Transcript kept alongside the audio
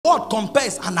word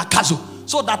compares anakazo,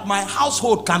 so that my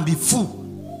household can be full.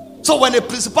 So when a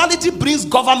principality brings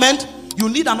government, you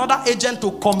need another agent to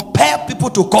compel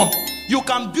people to come. You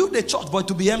can build a church, but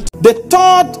to be empty. The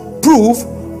third proof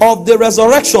of the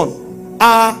resurrection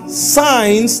are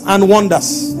signs and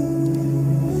wonders.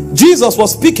 Jesus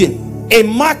was speaking in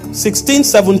Mark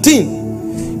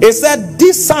 16:17. He said,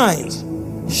 "These signs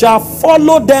shall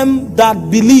follow them that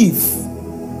believe."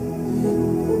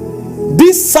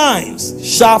 These signs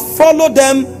shall follow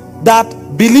them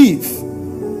that believe.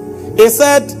 He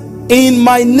said, "In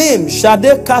my name shall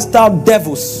they cast out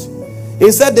devils."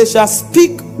 He said, "They shall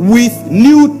speak with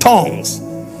new tongues."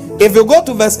 If you go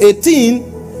to verse 18,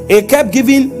 he kept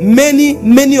giving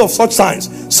many of such signs.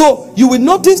 So you will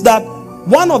notice that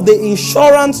one of the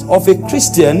insurance of a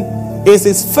Christian is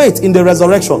his faith in the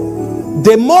resurrection.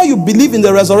 The more you believe in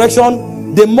the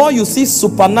resurrection, the more you see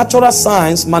supernatural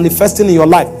signs manifesting in your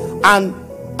life. And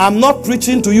I'm not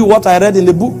preaching to you what I read in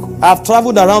the book. I've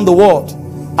traveled around the world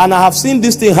and I have seen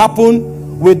this thing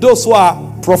happen with those who are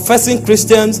professing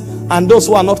Christians and those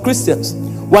who are not Christians.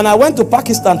 When I went to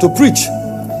Pakistan to preach,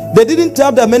 they didn't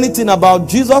tell them anything about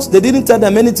Jesus. They didn't tell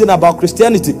them anything about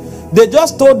Christianity. They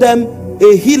just told them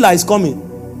a healer is coming.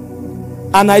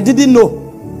 And I didn't know.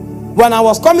 When I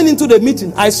was coming into the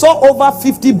meeting, I saw over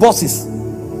 50 buses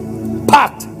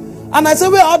packed. And I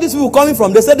said, "Where are all these people coming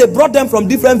from?" They said they brought them from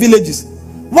different villages.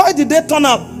 Why did they turn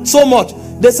up so much?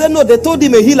 They said, "No, they told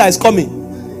him a healer is coming."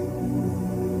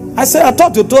 I said, "I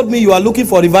thought you told me you are looking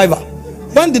for revival.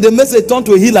 When did the message turn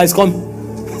to a healer is coming?"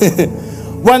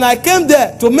 When I came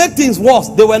there, to make things worse,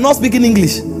 they were not speaking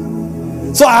English.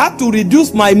 So I had to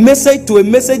reduce my message to a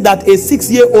message that a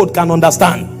 6-year-old can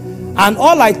understand. And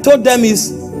all I told them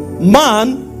is,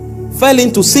 man fell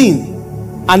into sin.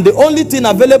 And the only thing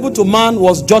available to man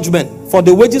was judgment. For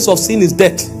the wages of sin is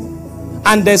death.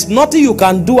 And there's nothing you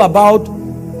can do about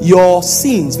your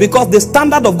sins. Because the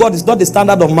standard of God is not the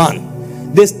standard of man.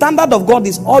 The standard of God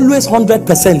is always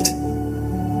 100%.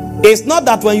 It's not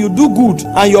that when you do good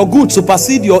and your good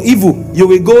supersede your evil, you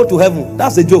will go to heaven.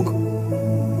 That's a joke.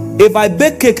 If I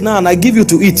bake cake now and I give you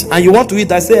to eat and you want to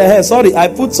eat, I say, "Hey, sorry, I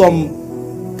put some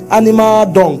animal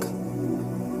dung.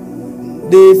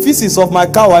 The feces of my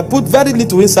cow, I put very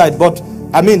little inside, but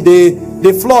I mean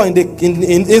the flour in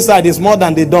inside is more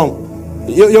than the dung."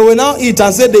 You will now eat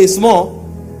and say they is small.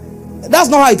 That's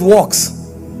not how it works.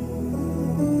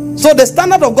 So the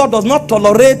standard of God does not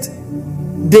tolerate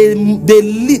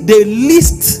the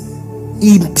least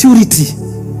impurity.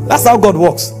 That's how God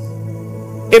works.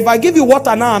 If I give you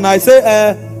water now and I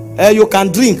say you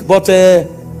can drink, but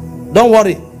don't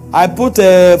worry, I put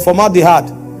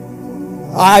formaldehyde.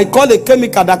 I call a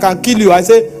chemical that can kill you. I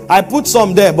say I put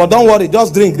some there, but don't worry,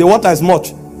 just drink. The water is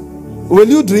much. Will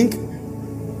you drink?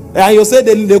 And you say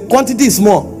the quantity is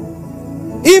small.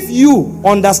 If you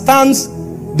understand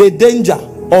the danger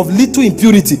of little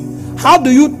impurity, how do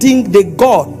you think the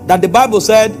God that the Bible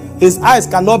said his eyes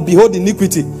cannot behold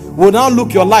iniquity will now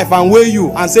look your life and weigh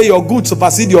you and say your good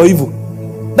supersede your evil?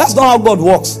 That's not how God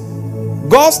works.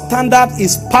 God's standard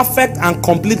is perfect and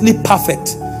completely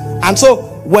perfect. And so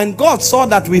when God saw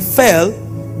that we fell,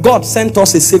 God sent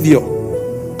us a savior.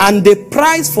 And the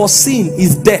price for sin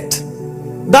is death.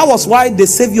 That was why the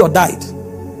savior died.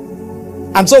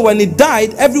 And so when he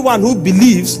died, everyone who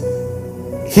believes,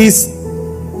 his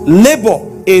labor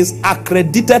is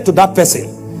accredited to that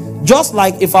person. Just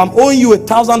like if I'm owing you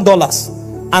 $1,000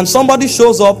 and somebody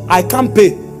shows up, I can't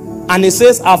pay, and he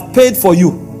says, "I've paid for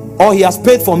you," or "He has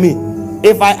paid for me."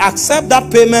 If I accept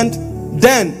that payment,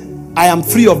 then I am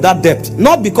free of that debt.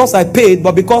 Not because I paid,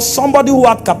 but because somebody who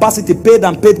had capacity paid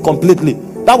and paid completely.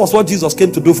 That was what Jesus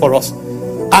came to do for us.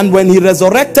 And when he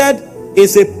resurrected,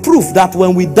 it's a proof that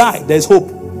when we die, there is hope.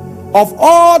 Of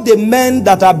all the men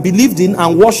that are believed in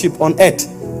and worshipped on earth,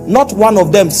 not one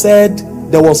of them said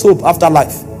there was hope after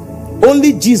life.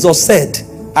 Only Jesus said,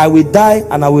 "I will die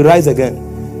and I will rise again."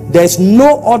 There's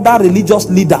no other religious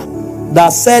leader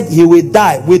that said he will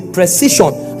die with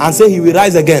precision and say he will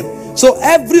rise again. So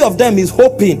every of them is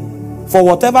hoping for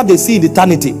whatever they see in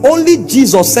eternity. Only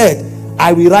Jesus said,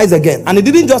 "I will rise again." And he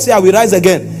didn't just say, "I will rise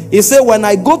again." He said, "When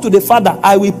I go to the Father,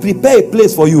 I will prepare a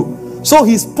place for you." So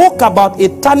he spoke about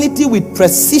eternity with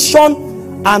precision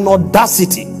and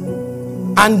audacity.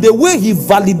 And the way he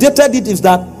validated it is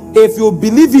that if you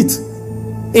believe it,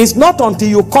 it's not until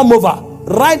you come over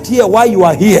right here while you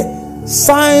are here,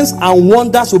 signs and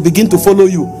wonders will begin to follow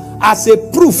you as a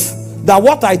proof that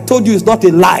what I told you is not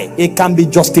a lie. It can be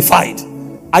justified.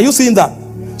 Are you seeing that?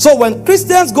 So when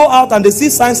Christians go out and they see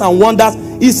signs and wonders,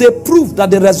 it's a proof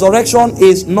that the resurrection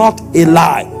is not a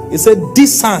lie. It said,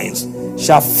 "These signs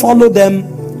shall follow them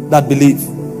that believe."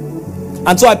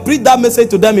 And so I preached that message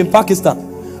to them in Pakistan.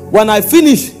 When I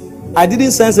finished, I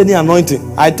didn't sense any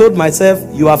anointing. I told myself,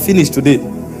 you are finished today.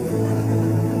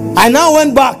 I now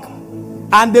went back,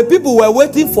 and the people were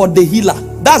waiting for the healer.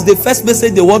 That's the first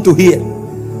message they want to hear.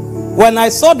 When I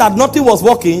saw that nothing was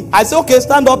working, I said, okay,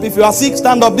 stand up. If you are sick,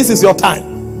 stand up. This is your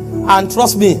time. And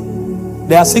trust me,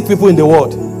 there are sick people in the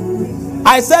world.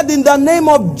 I said, in the name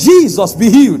of Jesus, be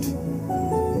healed.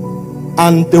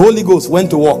 And the Holy Ghost went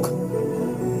to work.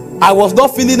 I was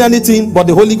not feeling anything, but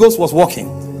the Holy Ghost was working.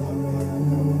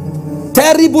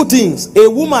 Terrible things. A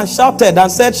woman shouted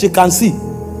and said she can see.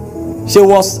 She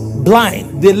was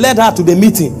blind. They led her to the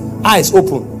meeting, eyes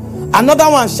open. Another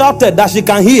one shouted that she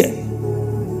can hear.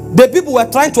 The people were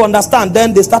trying to understand.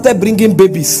 Then they started bringing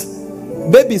babies.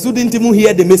 Babies who didn't even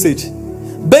hear the message.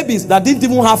 Babies that didn't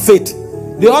even have faith.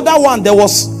 The other one, there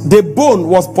was the bone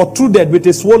was protruded with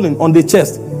a swelling on the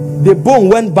chest. The bone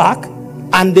went back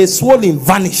and the swelling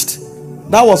vanished.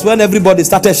 That was when everybody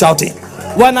started shouting.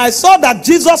 When I saw that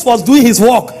Jesus was doing his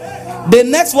work, the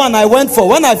next one I went for,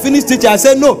 when I finished teaching, I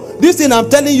said, no, this thing I'm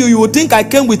telling you, you would think I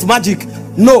came with magic.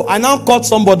 No, I now called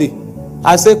somebody.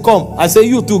 I said, come. I said,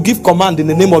 you two give command in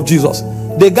the name of Jesus.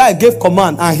 The guy gave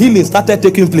command and healing started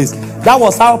taking place. That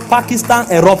was how Pakistan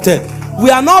erupted. We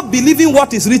are not believing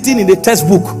what is written in the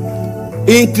textbook.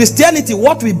 In Christianity,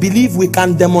 what we believe we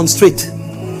can demonstrate.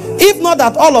 If not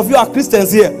that all of you are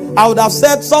Christians here, I would have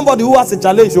said somebody who has a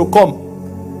challenge will come.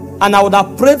 And I would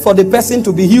have prayed for the person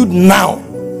to be healed now.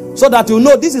 So that you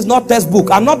know this is not textbook.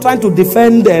 I'm not trying to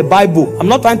defend the Bible. I'm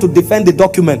not trying to defend the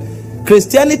document.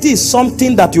 Christianity is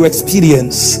something that you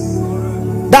experience.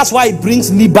 That's why it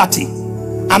brings liberty.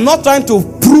 I'm not trying to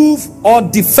prove or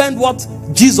defend what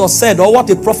Jesus said or what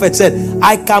a prophet said.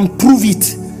 I can prove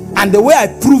it. And the way I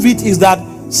prove it is that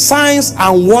signs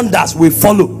and wonders will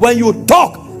follow. When you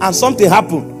talk and something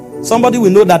happens, somebody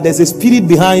will know that there's a spirit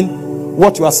behind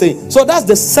what you are saying. So that's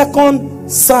the second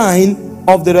sign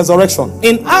of the resurrection.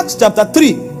 In Acts chapter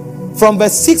 3, from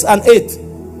verse 6 and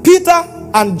 8, Peter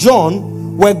and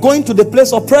John were going to the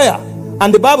place of prayer.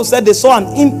 And the Bible said they saw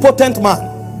an impotent man.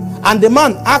 And the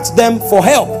man asked them for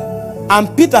help.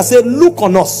 And Peter said, look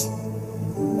on us.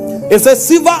 He said,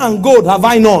 silver and gold have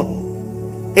I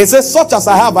none. He said, such as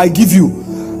I have, I give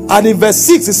you. And in verse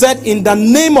 6, he said, in the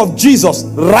name of Jesus,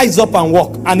 rise up and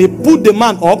walk. And he put the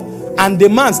man up, and the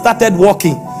man started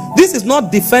walking. This is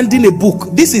not defending a book.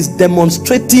 This is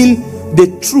demonstrating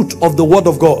the truth of the word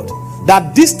of God.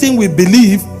 That this thing we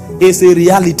believe is a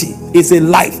reality. It's a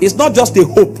life. It's not just a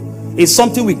hope. It's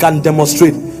something we can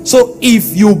demonstrate. So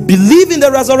if you believe in the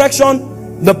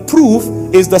resurrection, the proof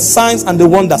is the signs and the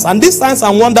wonders. And these signs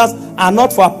and wonders are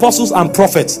not for apostles and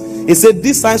prophets. He said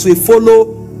these signs will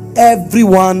follow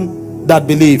everyone that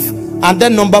believe. And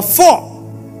then number 4,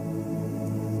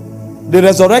 the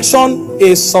resurrection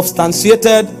is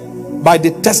substantiated by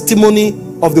the testimony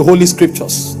of the Holy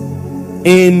Scriptures.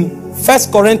 In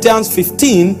 1 Corinthians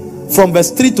 15, from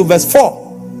verse 3 to verse 4,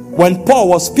 when Paul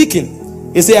was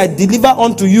speaking, he said, I deliver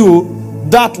unto you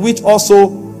that which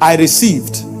also I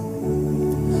received.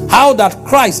 How that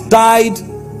Christ died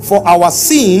for our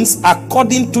sins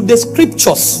according to the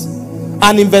Scriptures.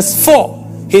 And in verse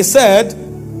 4, he said,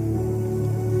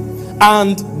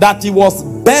 and that he was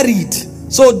buried.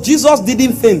 So Jesus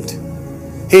didn't faint.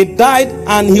 He died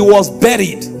and he was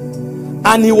buried.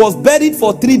 And he was buried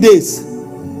for 3 days.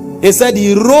 He said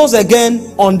he rose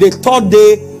again on the 3rd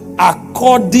day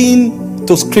according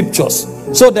to Scriptures.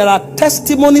 So there are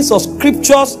testimonies of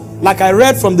Scriptures, like I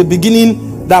read from the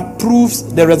beginning, that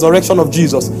proves the resurrection of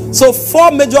Jesus. So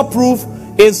 4 major proofs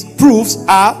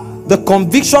are the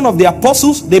conviction of the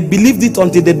apostles. They believed it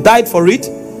until they died for it.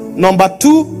 Number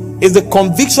 2 is the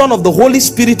conviction of the Holy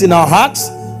Spirit in our hearts.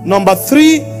 Number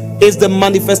 3 is the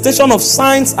manifestation of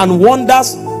signs and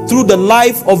wonders through the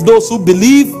life of those who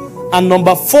believe. And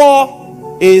number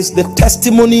 4 is the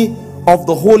testimony of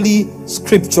the Holy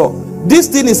Scripture. This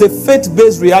thing is a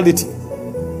faith-based reality.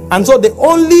 And so the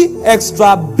only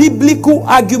extra biblical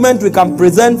argument we can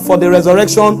present for the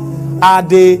resurrection are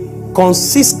the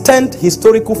consistent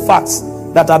historical facts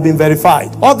that have been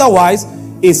verified. Otherwise,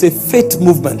 it's a faith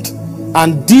movement.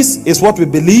 And this is what we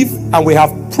believe, and we have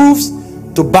proofs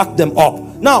to back them up.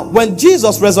 Now, when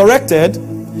Jesus resurrected,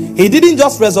 he didn't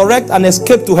just resurrect and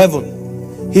escape to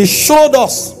heaven. He showed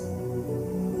us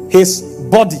his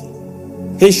body.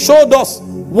 He showed us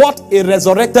what a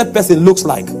resurrected person looks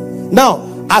like. Now,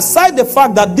 aside the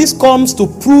fact that this comes to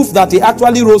prove that he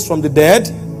actually rose from the dead,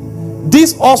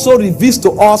 this also reveals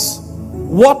to us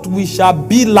what we shall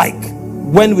be like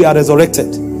when we are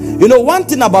resurrected. You know, one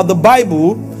thing about the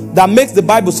Bible that makes the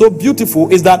Bible so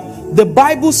beautiful is that the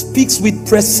Bible speaks with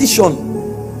precision.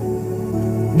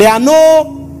 There are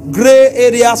no gray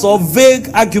areas or vague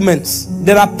arguments.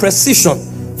 There are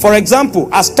precision. For example,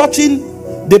 as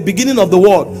touching the beginning of the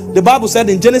world, the Bible said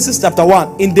in Genesis chapter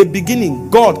 1, in the beginning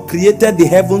God created the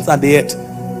heavens and the earth.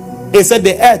 It said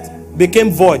the earth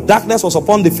became void, darkness was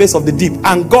upon the face of the deep,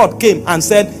 and God came and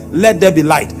said, let there be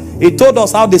light. He told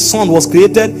us how the sun was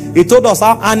created. He told us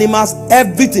how animals,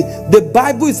 everything. The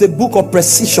Bible is a book of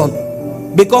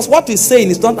precision, because what he's saying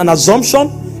is not an assumption,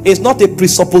 it's not a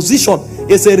presupposition,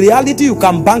 it's a reality you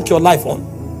can bank your life on.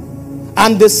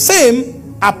 And the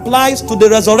same applies to the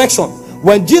resurrection.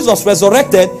 When Jesus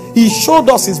resurrected, he showed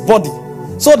us his body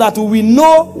so that we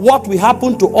know what will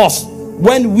happen to us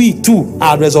when we too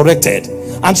are resurrected.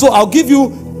 And so I'll give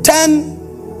you 10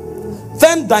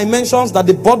 dimensions that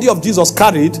the body of Jesus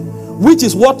carried, which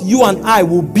is what you and I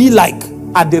will be like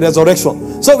at the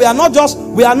resurrection. So we are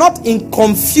not in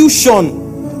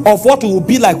confusion of what we will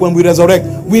be like when we resurrect.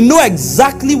 We know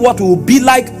exactly what we will be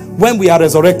like when we are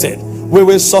resurrected. We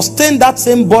will sustain that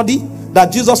same body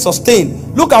that Jesus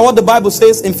sustained. Look at what the Bible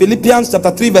says in Philippians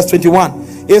chapter 3 verse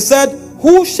 21. It said,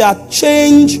 who shall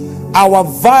change our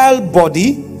vile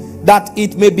body, that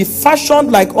it may be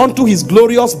fashioned like unto his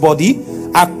glorious body,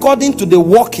 according to the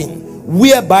working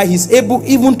whereby he is able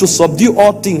even to subdue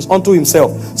all things unto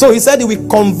himself. So he said he will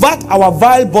convert our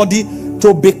vile body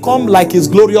to become like his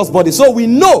glorious body. So we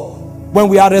know when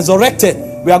we are resurrected,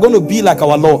 we are going to be like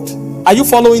our Lord. Are you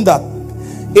following that?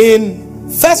 In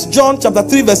 1 John chapter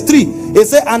 3 verse 3, it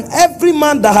says, and every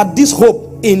man that had this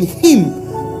hope in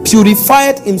him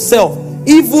purified himself,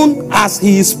 even as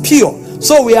he is pure.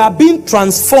 So we are being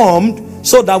transformed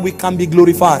so that we can be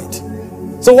glorified.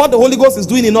 So what the Holy Ghost is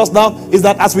doing in us now is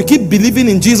that as we keep believing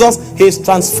in Jesus, he is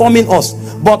transforming us.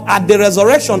 But at the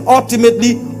resurrection,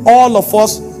 ultimately, all of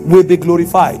us will be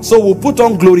glorified. So we'll put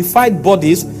on glorified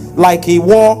bodies like he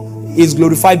wore his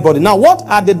glorified body. Now, what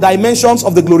are the dimensions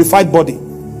of the glorified body?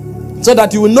 So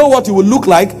that you will know what you will look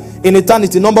like in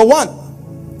eternity. Number one,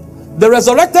 the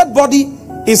resurrected body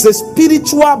is a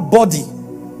spiritual body,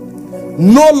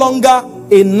 no longer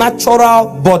a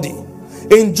natural body.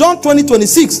 In John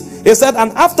 20:26, it said,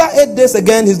 and after 8 days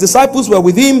again, his disciples were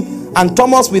with him, and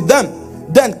Thomas with them.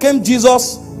 Then came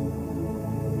Jesus,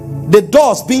 the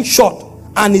doors being shut,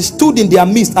 and he stood in their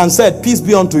midst and said, peace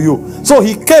be unto you. So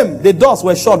he came, the doors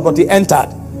were shut, but he entered.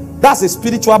 That's a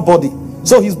spiritual body.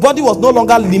 So his body was no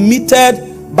longer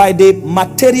limited by the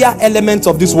material elements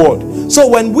of this world. So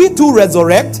when we too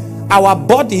resurrect, our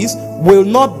bodies will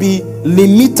not be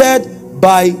limited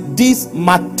by this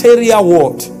material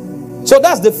world. So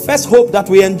that's the first hope that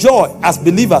we enjoy as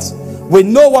believers. We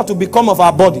know what will become of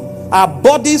our body. Our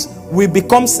bodies will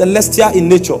become celestial in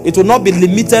nature. It will not be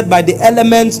limited by the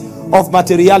elements of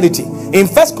materiality. In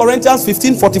 1 Corinthians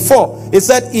 15:44, it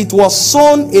said it was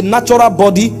sown a natural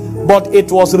body, but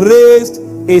it was raised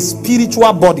a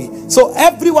spiritual body. So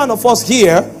every one of us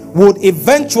here would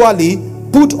eventually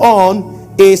put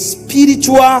on a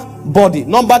spiritual body.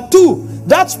 Number two,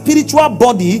 that spiritual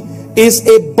body is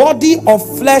a body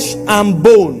of flesh and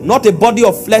bone, not a body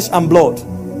of flesh and blood.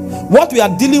 What we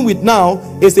are dealing with now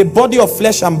is a body of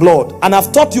flesh and blood, and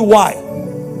I've taught you why.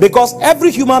 Because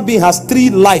every human being has three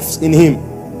lives in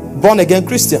him. Born again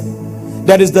Christian,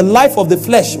 there is the life of the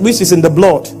flesh, which is in the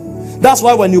blood. That's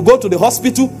why when you go to the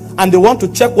hospital and they want to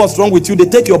check what's wrong with you, they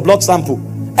take your blood sample.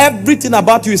 Everything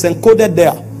about you is encoded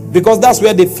there, because that's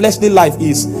where the fleshly life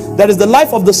is. There is the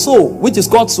life of the soul, which is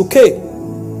called suke.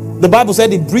 The Bible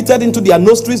said it breathed into their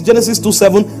nostrils, Genesis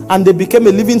 2:7, and they became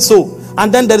a living soul.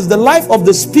 And then there is the life of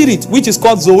the spirit, which is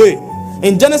called zoe.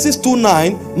 In Genesis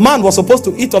 2:9, man was supposed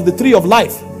to eat of the tree of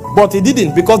life, but he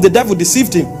didn't, because the devil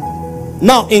deceived him.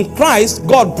 Now in Christ,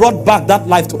 God brought back that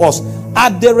life to us.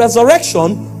 At the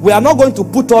resurrection, we are not going to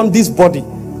put on this body,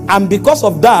 and because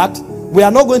of that, we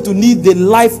are not going to need the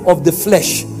life of the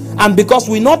flesh. And because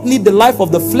we not need the life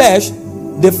of the flesh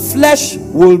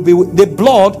will be, the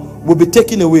blood will be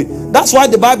taken away. That's why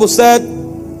the Bible said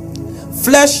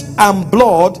flesh and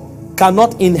blood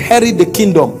cannot inherit the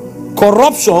kingdom.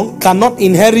 Corruption cannot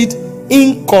inherit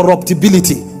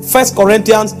incorruptibility. 1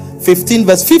 Corinthians 15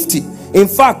 verse 50. In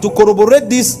fact, to corroborate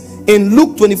this, in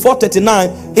Luke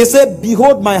 24:39, he said,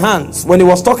 behold my hands. When he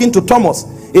was talking to Thomas,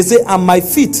 he said, and my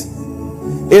feet.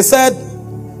 He said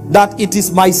that it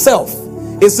is myself.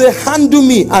 He said, handle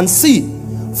me and see,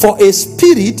 for a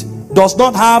spirit does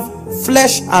not have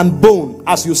flesh and bone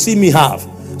as you see me have.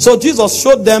 So Jesus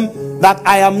showed them that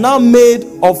I am now made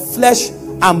of flesh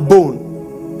and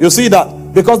bone. You see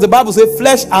that? Because the Bible says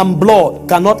flesh and blood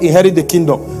cannot inherit the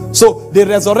kingdom. So the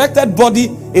resurrected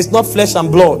body is not flesh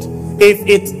and blood. If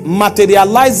it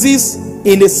materializes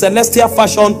in a celestial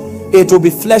fashion, it will be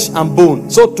flesh and bone.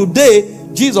 So today,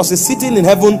 Jesus is sitting in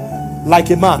heaven like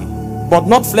a man, but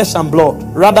not flesh and blood,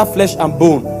 rather flesh and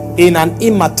bone, in an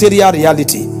immaterial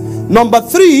reality. Number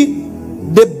 3,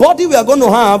 the body we are going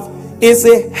to have is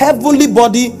a heavenly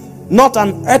body, not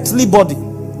an earthly body.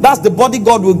 That's the body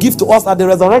God will give to us at the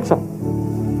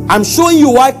resurrection. I'm showing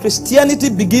you why Christianity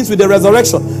begins with the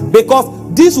resurrection,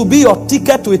 because this will be your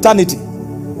ticket to eternity.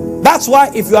 That's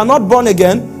why if you are not born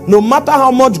again, no matter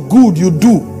how much good you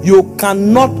do, you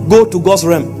cannot go to God's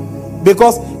realm,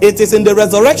 because it is in the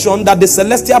resurrection that the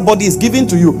celestial body is given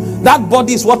to you. That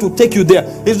body is what will take you there.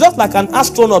 It's just like an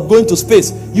astronaut going to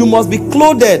space. You must be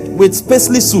clothed with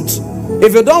spacely suits.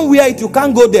 If you don't wear it, you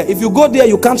can't go there. If you go there,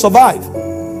 you can't survive.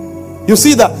 You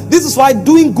see that? This is why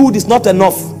doing good is not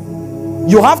enough.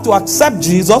 You have to accept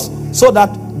Jesus so that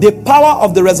the power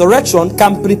of the resurrection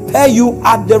can prepare you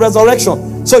at the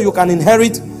resurrection, so you can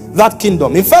inherit that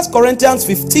kingdom. In 1 Corinthians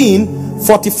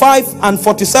 15:45 and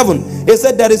 47, it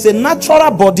said there is a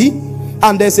natural body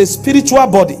and there's a spiritual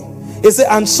body. It said,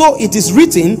 and so it is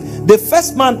written, the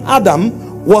first man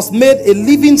Adam was made a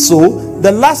living soul,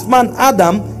 the last man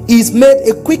Adam is made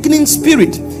a quickening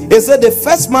spirit. It said the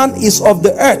first man is of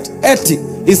the earth, earthy.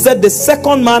 It said the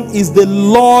second man is the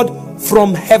Lord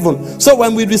from heaven. So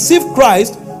when we receive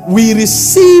Christ, we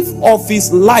receive of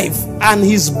his life and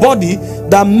his body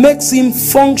that makes him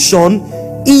function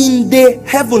in the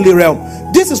heavenly realm.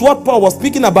 This is what Paul was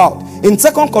speaking about in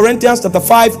 2 Corinthians chapter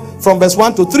 5 from verse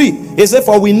 1 to 3. He said,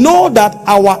 for we know that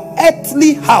our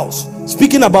earthly house,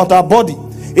 speaking about our body,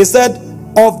 he said,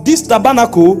 of this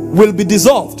tabernacle will be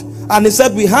dissolved. And he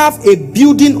said, we have a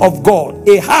building of God,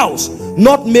 a house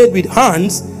not made with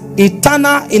hands,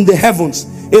 eternal in the heavens.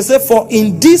 He said, for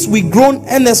in this we groan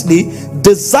earnestly,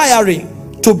 desiring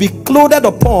to be clothed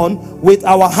upon with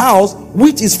our house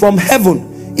which is from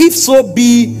heaven. If so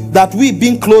be that we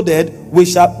being clothed, we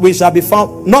shall be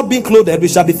found, not being clothed, we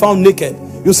shall be found naked.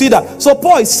 You see that? So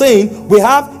Paul is saying we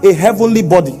have a heavenly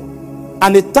body,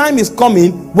 and the time is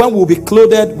coming when we'll be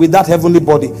clothed with that heavenly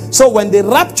body. So when the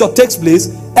rapture takes place,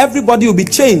 everybody will be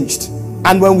changed.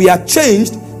 And when we are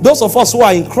changed, those of us who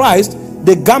are in Christ,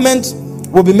 the garment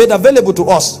will be made available to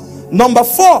us. Number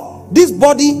 4, this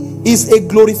body is a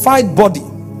glorified body.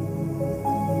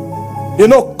 You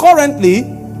know, currently,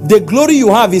 the glory you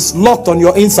have is locked on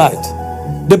your inside.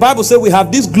 The Bible says we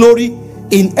have this glory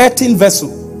in earthen vessel,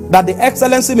 that the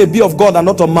excellency may be of God and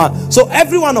not of man. So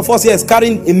every one of us here is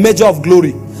carrying a measure of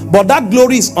glory, but that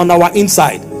glory is on our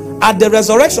inside. At the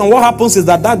resurrection, what happens is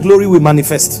that that glory will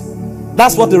manifest.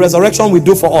 That's what the resurrection will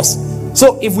do for us.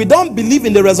 So if we don't believe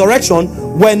in the resurrection,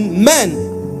 when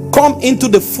men come into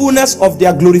the fullness of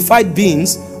their glorified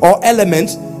beings or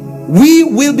elements, we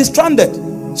will be stranded.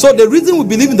 So the reason we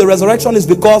believe in the resurrection is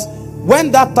because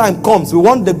when that time comes, we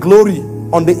want the glory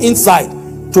on the inside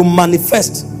to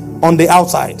manifest on the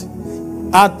outside.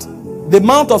 At the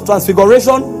Mount of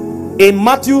Transfiguration in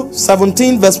Matthew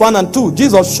 17 verse 1 and 2,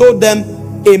 Jesus showed them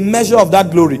a measure of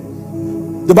that glory.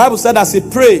 The Bible said as he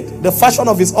prayed, the fashion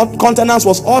of his countenance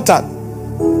was altered.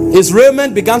 His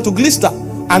raiment began to glister,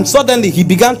 and suddenly he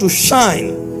began to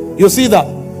shine. You see that?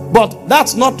 But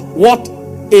that's not how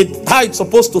it's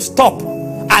supposed to stop.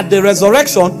 At the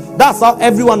resurrection, that's how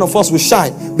every one of us will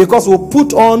shine, because we'll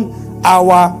put on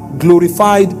our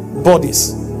glorified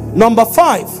bodies. Number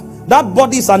 5, that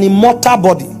body is an immortal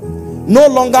body, no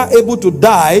longer able to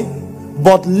die,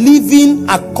 but living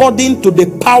according to the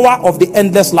power of the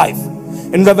endless life.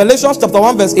 In Revelation chapter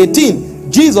 1 verse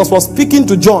 18, Jesus was speaking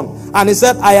to John, and he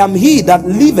said, I am he that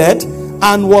liveth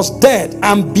and was dead,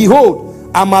 and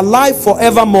behold, I'm alive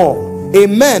forevermore.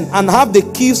 Amen. And have the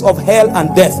keys of hell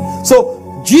and death.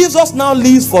 So Jesus now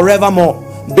lives forevermore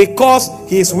because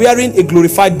he is wearing a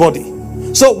glorified body.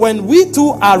 So when we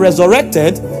too are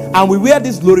resurrected and we wear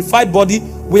this glorified body,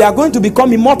 we are going to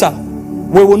become immortal.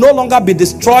 We will no longer be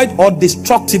destroyed or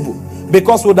destructible,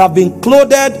 because we would have been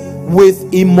clothed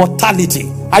with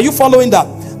immortality. Are you following that?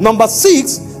 Number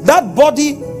 6, that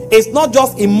body is not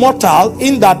just immortal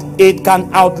in that it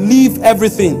can outlive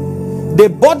everything. The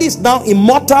body is now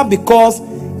immortal because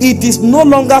it is no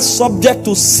longer subject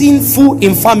to sinful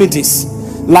infirmities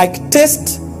like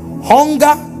thirst,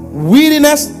 hunger,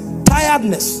 weariness,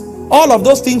 tiredness. All of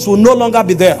those things will no longer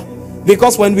be there,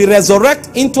 because when we resurrect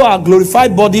into our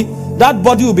glorified body, that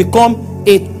body will become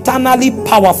eternally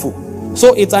powerful.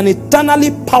 So it's an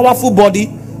eternally powerful body,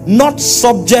 not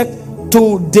subject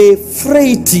to the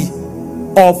frailty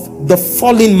of the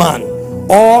fallen man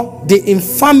or the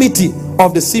infirmity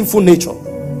of the sinful nature.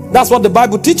 That's what the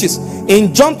Bible teaches.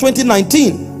 In John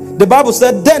 20:19, the Bible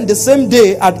said, then the same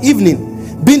day at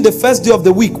evening, being the first day of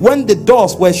the week, when the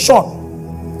doors were shut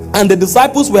and the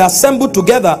disciples were assembled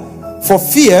together for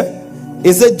fear,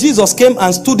 It said Jesus came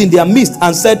and stood in their midst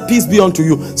and said, peace be unto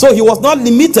you. So he was not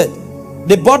limited.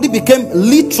 The body became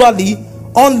literally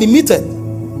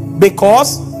unlimited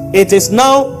because it is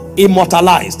now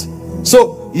immortalized.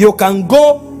 So you can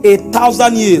go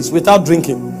 1,000 years without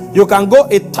drinking. You can go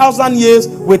 1,000 years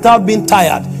without being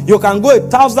tired. You can go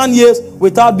 1,000 years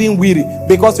without being weary,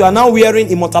 because you are now wearing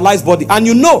immortalized body. And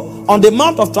you know, on the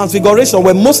Mount of Transfiguration,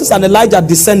 when Moses and Elijah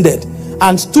descended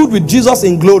and stood with Jesus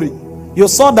in glory, you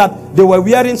saw that they were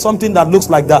wearing something that looks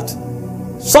like that.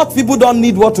 Such people don't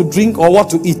need what to drink or what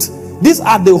to eat. These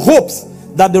are the hopes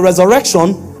that the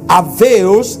resurrection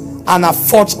avails and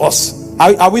affords us.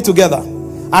 Are we together?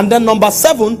 And then number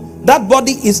 7, that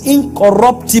body is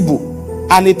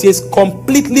incorruptible and it is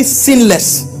completely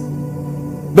sinless.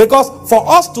 Because for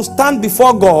us to stand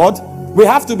before God, we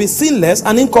have to be sinless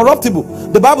and incorruptible.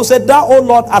 The Bible said, thou, O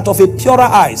Lord, art of a purer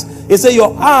eyes. It said,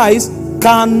 your eyes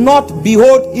cannot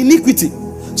behold iniquity.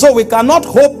 So we cannot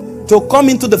hope to come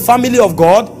into the family of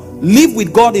God, live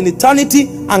with God in eternity,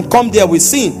 and come there with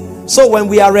sin. So when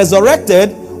we are resurrected,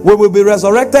 we will be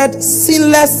resurrected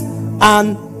sinless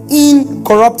and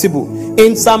incorruptible.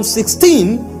 In Psalm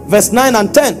 16 verse 9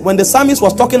 and 10, when the psalmist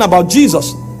was talking about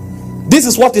Jesus, this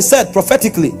is what he said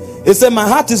prophetically. He said, my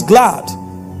heart is glad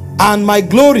and my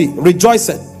glory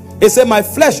rejoiceth. He said, my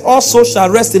flesh also shall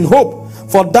rest in hope,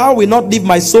 for thou wilt not leave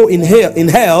my soul in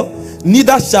hell,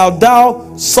 neither shalt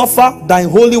thou suffer thine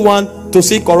holy one to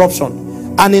see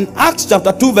corruption. And in Acts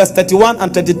chapter 2 verse 31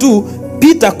 and 32,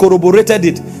 Peter corroborated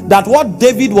it, that what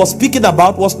David was speaking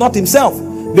about was not himself,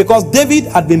 because David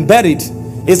had been buried.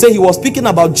 He said he was speaking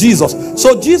about Jesus.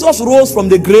 So Jesus rose from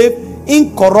the grave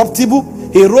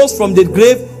incorruptible. He rose from the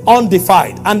grave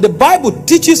undefiled. And the Bible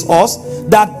teaches us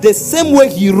that the same way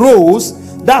he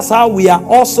rose, that's how we are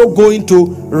also going to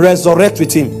resurrect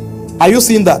with him. Are you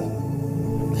seeing that?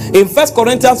 In 1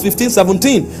 Corinthians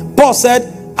 15:17, Paul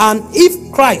said, and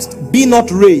if Christ be not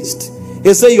raised,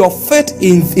 he said, your faith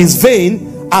is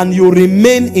vain and you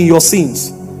remain in your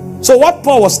sins. So what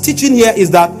Paul was teaching here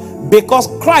is that because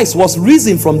Christ was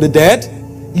risen from the dead,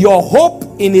 your hope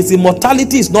in his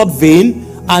immortality is not vain,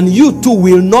 and you too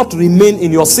will not remain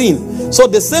in your sin. So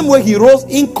the same way he rose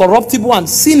incorruptible and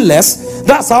sinless,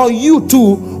 that's how you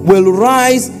too will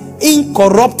rise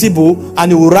incorruptible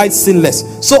and you will rise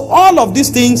sinless. So all of these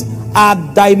things are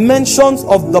dimensions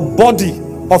of the body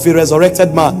of a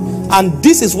resurrected man, and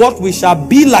this is what we shall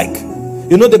be like.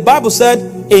 You know, the Bible said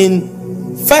in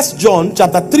 1 John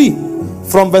chapter 3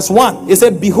 from verse 1, it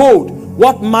said, behold,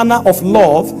 what manner of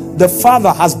love the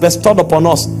Father has bestowed upon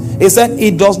us. It said,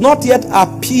 it does not yet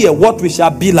appear what we shall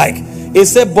be like. It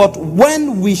said, but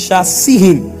when we shall see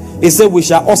him, it said, we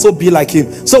shall also be like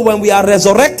him. So when we are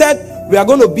resurrected, we are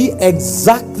going to be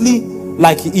exactly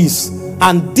like he is.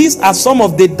 And these are some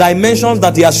of the dimensions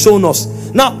that he has shown us.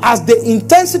 Now, as the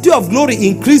intensity of glory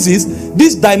increases,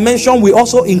 this dimension will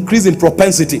also increase in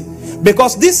propensity.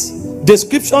 Because these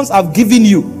descriptions I've given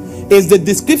you is the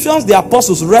descriptions the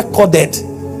apostles recorded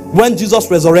when Jesus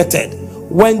resurrected.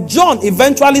 When John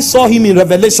eventually saw him in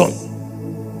Revelation,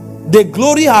 the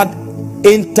glory had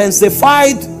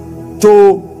intensified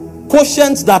to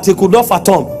quotients that he could not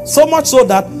fathom. So much so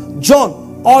that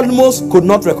John almost could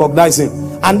not recognize him.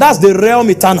 And that's the realm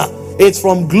eternal. It's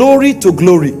from glory to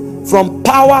glory, from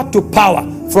power to power,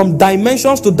 from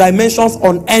dimensions to dimensions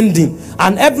unending.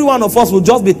 And every one of us will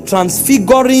just be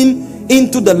transfiguring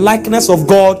into the likeness of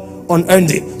God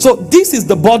unending. So this is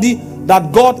the body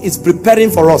that God is preparing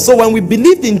for us. So when we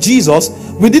believed in Jesus,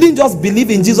 we didn't just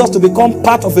believe in Jesus to become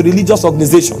part of a religious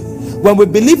organization. When we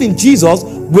believe in Jesus,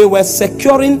 we were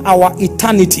securing our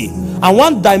eternity. And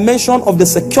one dimension of the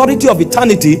security of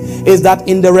eternity is that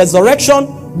in the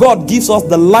resurrection, God gives us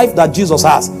the life that Jesus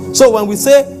has. So when we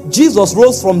say Jesus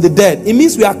rose from the dead, it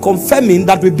means we are confirming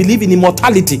that we believe in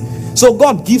immortality. So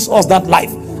God gives us that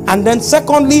life. And then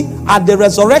secondly, at the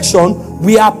resurrection,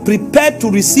 we are prepared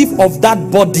to receive of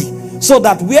that body, so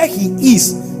that where he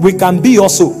is, we can be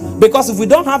also. Because if we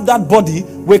don't have that body,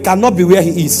 we cannot be where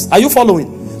he is. Are you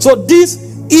following? So this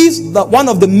is one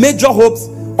of the major hopes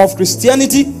of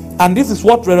Christianity, and this is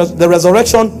what the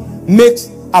resurrection makes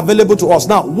available to us.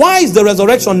 Now, why is the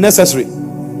resurrection necessary?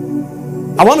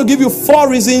 I want to give you 4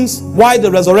 reasons why the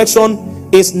resurrection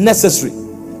is necessary.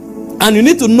 And you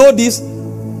need to know this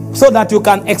so that you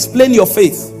can explain your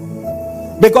faith.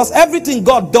 Because everything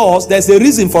God does, there's a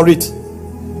reason for it.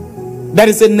 There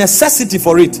is a necessity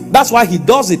for it. That's why he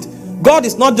does it. God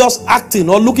is not just acting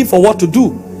or looking for what to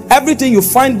do. Everything you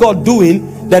find God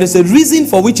doing, there is a reason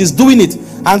for which he's doing it.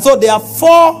 And so there are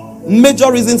 4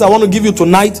 major reasons I want to give you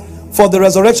tonight for the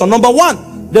resurrection. Number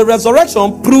 1, the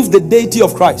resurrection proves the deity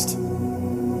of Christ.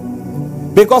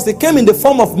 Because he came in the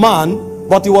form of man,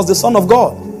 but he was the Son of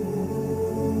God.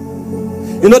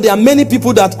 You know, there are many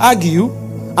people that argue,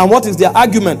 and what is their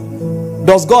argument?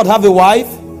 Does God have a wife?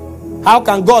 How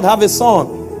can God have a son?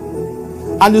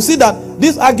 And you see that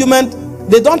this argument,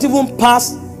 they don't even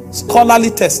pass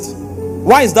scholarly test.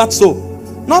 Why is that so?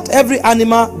 Not every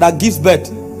animal that gives birth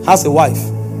has a wife.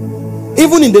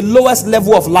 Even in the lowest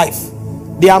level of life,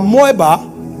 the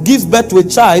amoeba gives birth to a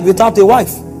child without a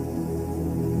wife.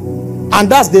 And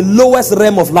that's the lowest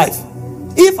realm of life.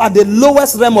 If at the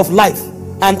lowest realm of life,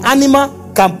 an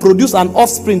animal can produce an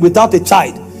offspring without a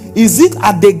child, is it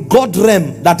at the God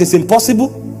realm that is impossible?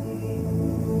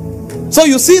 So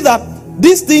you see that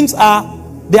these things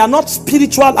they are not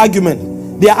spiritual arguments.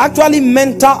 They are actually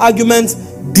mental arguments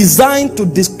designed to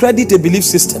discredit a belief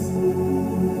system.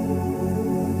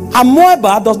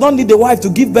 Amoeba does not need a wife to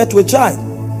give birth to a child,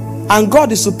 and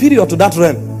God is superior to that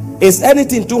realm. Is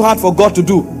anything too hard for God to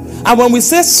do? And when we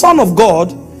say Son of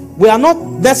God, we are not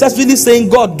necessarily saying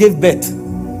God gave birth.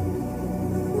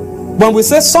 When we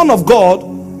say Son of God,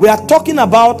 we are talking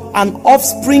about an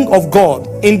offspring of God,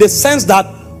 in the sense that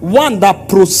one that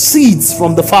proceeds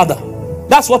from the Father.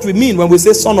 That's what we mean when we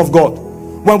say Son of God.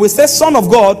 When we say Son of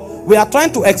God, we are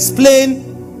trying to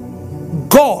explain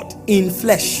God in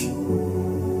flesh.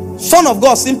 Son of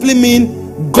God simply means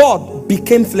God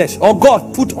became flesh, or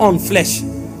God put on flesh.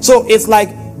 So it's like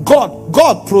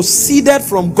God proceeded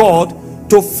from God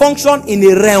to function in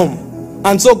a realm.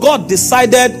 And so God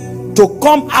decided to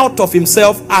come out of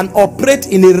himself and operate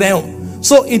in a realm.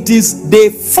 So it is the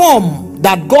form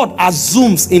that God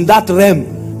assumes in that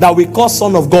realm that we call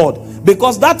Son of God,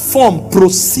 because that form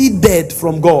proceeded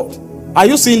from God. Are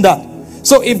you seeing that?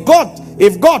 So if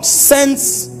God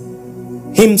sends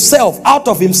himself out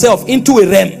of himself into a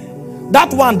realm,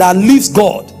 that one that leaves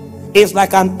God is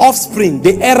like an offspring,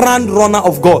 the errand runner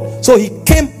of God. So he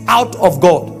came out of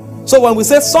God. So when we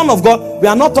say Son of God, we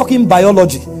are not talking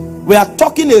biology. We are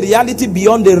talking a reality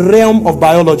beyond the realm of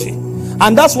biology.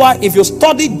 And that's why if you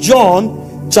study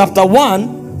John chapter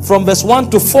 1 from verse 1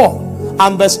 to 4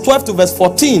 and verse 12 to verse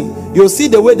 14, you'll see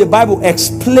the way the Bible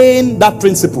explained that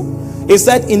principle. It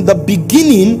said, in the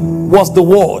beginning was the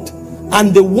Word,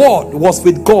 and the Word was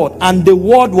with God, and the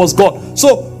Word was God.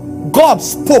 So God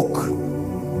spoke,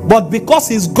 but because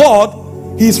he's God,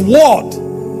 his word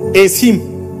is him.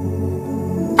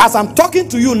 As I'm talking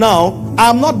to you now,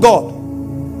 I'm not God,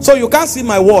 so you can't see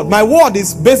my word. My word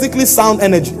is basically sound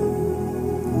energy.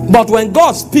 But when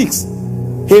God speaks,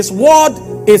 his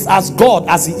word is as God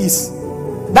as he is.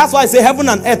 That's why I say heaven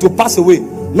and earth will pass away,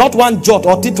 not one jot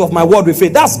or tittle of my word will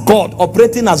fade. That's God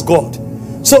operating as God.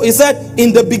 So he said,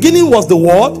 in the beginning was the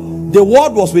Word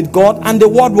was with God, and the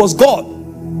Word was God.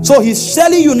 So he's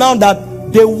telling you now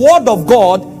that the Word of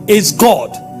God is God.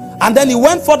 And then he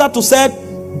went further to say,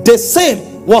 the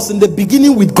same was in the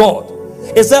beginning with God.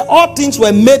 He said, all things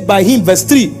were made by him, verse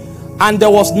 3, and there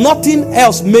was nothing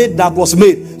else made that was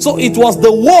made. So it was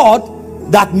the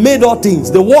Word that made all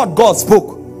things. The Word God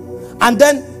spoke. And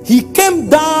then he came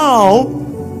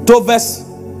down to verse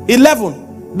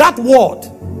 11. That Word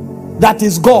that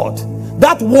is God,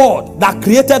 that Word that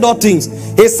created all things.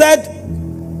 He said,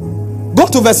 go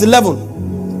to verse 11.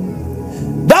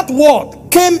 That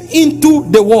Word came into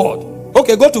the world.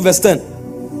 Okay, go to verse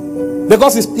 10.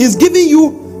 Because he's giving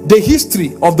you the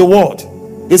history of the Word.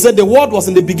 He said the Word was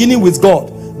in the beginning with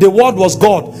God. The Word was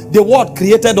God. The Word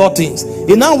created all things.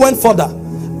 He now went further.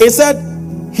 He said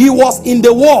he was in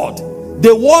the Word.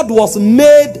 The Word was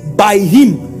made by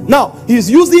him. Now, he's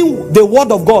using the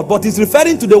Word of God, but he's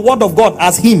referring to the Word of God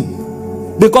as him,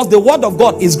 because the Word of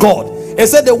God is God. He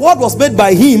said the Word was made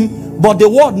by him, but the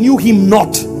Word knew him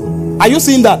not. Are you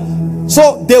seeing that?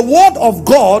 So the Word of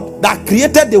God that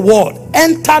created the world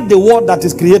entered the world that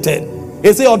is created.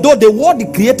 He said although the world he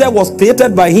created was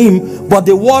created by him, but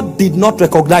the world did not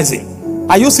recognize him.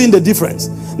 Are you seeing the difference?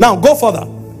 Now go further.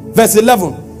 Verse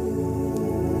 11.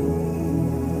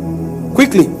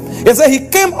 Quickly. He said he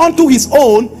came unto his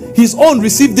own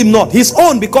received him not. His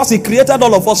own, because he created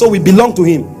all of us, so we belong to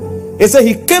him. He said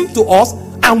he came to us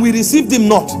and we received him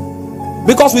not,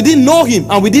 because we didn't know him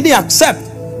and we didn't accept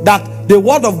that the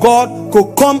Word of God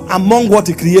could come among what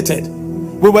he created.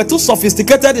 We were too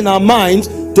sophisticated in our minds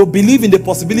to believe in the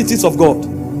possibilities of God.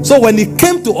 So when he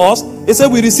came to us, he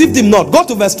said we received him not. Go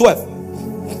to verse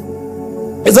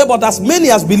 12. He said, but as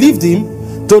many as believed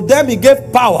him, to them he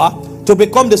gave power to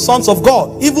become the sons of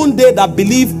God, even they that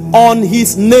believe on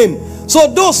his name. So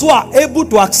those who are able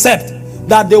to accept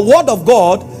that the Word of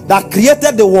God that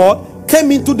created the world came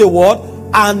into the world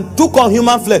and took on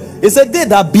human flesh, he said they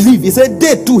that believe, he said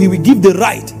they too he will give the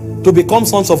right to become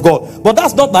sons of God. But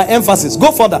that's not my emphasis.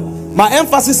 Go further. My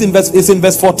emphasis is in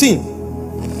verse 14.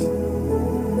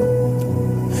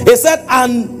 He said,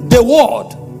 and the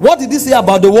word. What did he say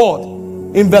about the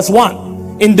word? In verse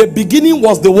 1, in the beginning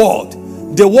was the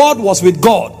word was with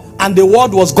God, and the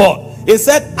word was God. He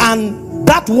said, and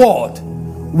that word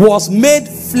was made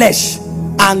flesh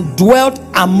and dwelt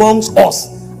amongst us,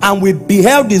 and we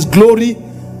beheld his glory,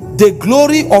 the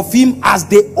glory of him as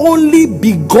the only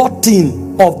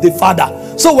begotten of the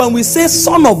Father. So when we say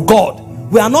Son of God,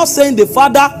 we are not saying the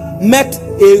Father met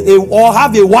or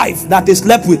have a wife that he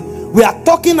slept with. We are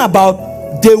talking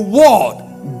about the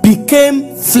word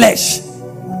became flesh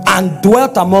and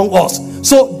dwelt among us.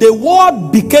 So the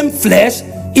word became flesh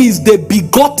is the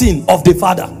begotten of the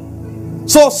Father.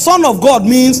 So Son of God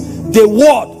means the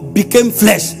word became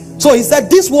flesh. So he said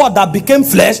this word that became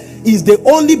flesh is the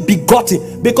only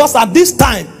begotten, because at this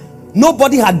time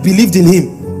nobody had believed in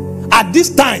him. At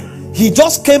this time he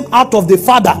just came out of the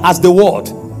Father as the word.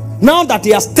 Now that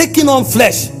he has taken on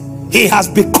flesh, he has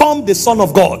become the Son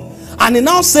of God. And he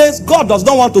now says God does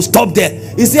not want to stop there.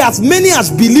 He says as many as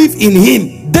believe in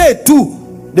him, they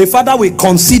too, the Father will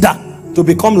consider to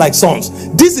become like sons.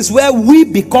 This is where we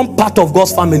become part of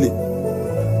God's family,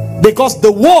 because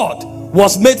the word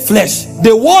was made flesh.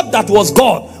 The word that was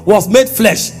God was made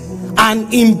flesh,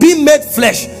 and in being made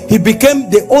flesh he became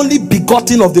the only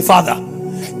begotten of the Father.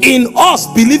 In us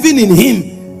believing in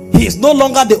him, he is no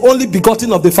longer the only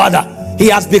begotten of the Father. He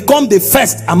has become the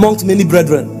first amongst many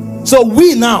brethren. So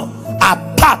we now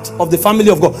are part of the family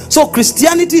of God. So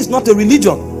Christianity is not a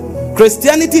religion.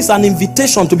 Christianity is an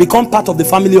invitation to become part of the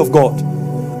family of God.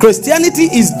 Christianity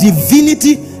is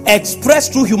divinity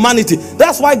expressed through humanity.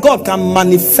 That's why God can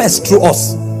manifest through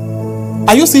us.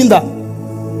 Are you seeing that?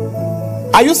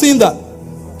 Are you seeing that?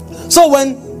 So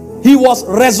when he was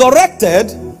resurrected,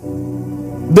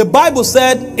 the Bible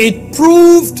said it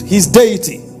proved his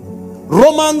deity.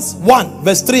 Romans 1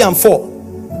 verse 3 and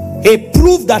 4. It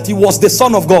proved that he was the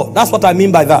Son of God. That's what I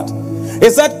mean by that.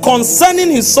 It said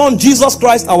concerning his Son Jesus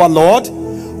Christ our Lord,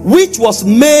 which was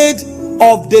made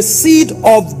of the seed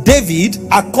of David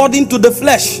according to the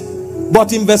flesh.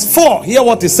 But in verse 4, hear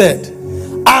what he said.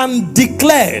 And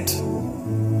declared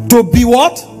to be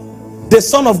what? The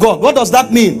Son of God. What does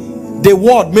that mean? The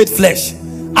word made flesh.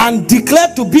 And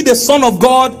declared to be the Son of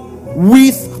God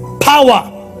with power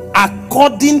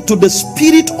according to the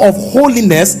Spirit of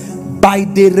holiness by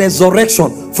the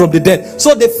resurrection from the dead.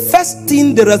 So the first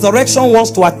thing the resurrection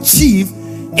wants to achieve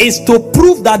is to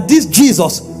prove that this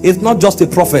Jesus is not just a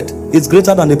prophet, it's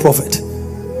greater than a prophet.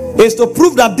 It's to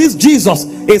prove that this Jesus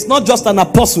is not just an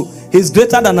apostle, he's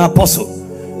greater than an apostle.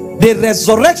 The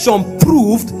resurrection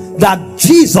proved that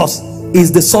Jesus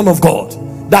is the Son of God,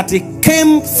 that he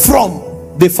came from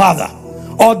the Father.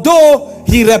 Although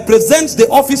he represents the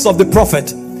office of the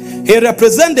prophet, he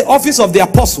represents the office of the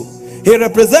apostle, he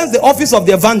represents the office of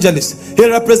the evangelist, he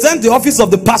represents the office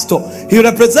of the pastor, he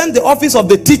represents the office of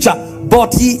the teacher,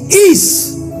 but he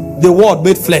is the word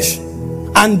made flesh.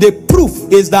 And the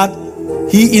proof is that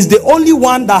he is the only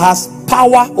one that has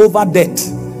power over death.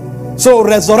 So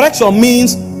resurrection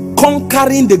means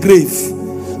conquering the grave.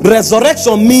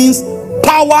 Resurrection means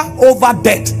power over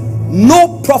death.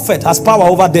 No prophet has power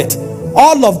over death.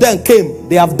 All of them came,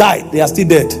 they have died, they are still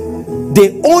dead.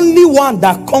 The only one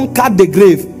that conquered the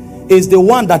grave is the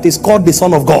one that is called the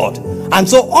Son of God. And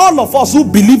so all of us who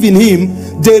believe in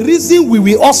him, the reason we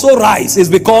will also rise is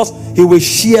because he will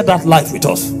share that life with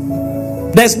us.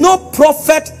 There's no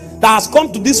prophet that has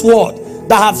come to this world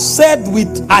that have said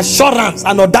with assurance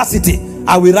and audacity,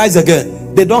 I will rise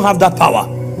again. They don't have that power.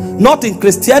 Not in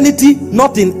Christianity,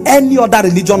 not in any other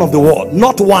religion of the world.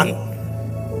 Not one.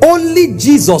 Only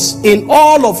Jesus in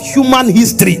all of human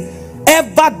history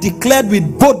ever declared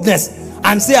with boldness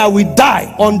and say, I will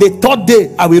die, on the third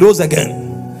day I will rise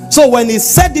again. So when he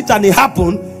said it and it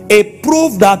happened, it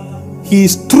proved that he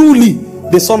is truly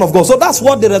the Son of God. So that's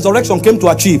what the resurrection came to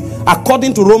achieve.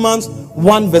 According to Romans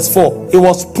 1 verse 4, it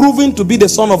was proven to be the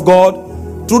Son of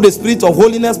God through the Spirit of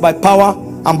holiness by power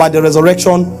and by the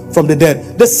resurrection from the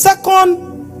dead. The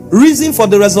second reason for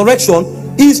the resurrection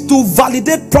is to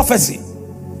validate prophecy,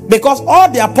 because all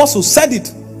the apostles said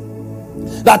it,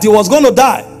 that he was going to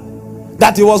die,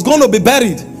 that he was going to be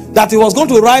buried, that he was going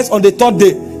to rise on the third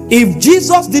day. If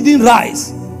Jesus didn't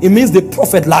rise, it means the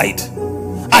prophet lied.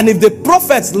 And if the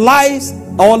prophets lies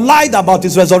or lied about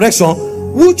his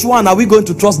resurrection, which one are we going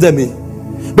to trust them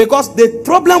in? Because the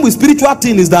problem with spiritual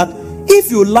thing is that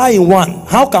if you lie in one,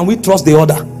 how can we trust the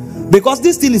other? Because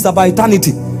this thing is about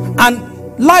eternity,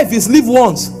 and life is lived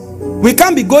once. We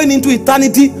can't be going into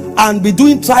eternity and be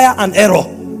doing trial and error.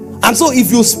 And so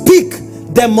if you speak,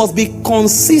 there must be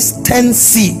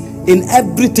consistency in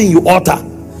everything you utter.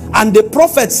 And the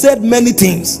prophet said many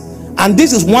things, and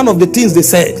this is one of the things they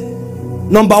said.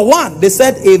 Number one, they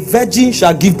said a virgin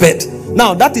shall give birth.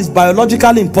 Now that is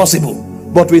biologically impossible,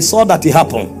 but we saw that it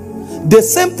happened. The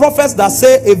same prophets that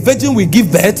say a virgin will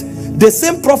give birth, the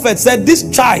same prophet said this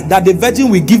child that the virgin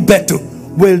will give birth to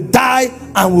will die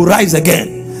and will rise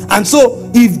again. And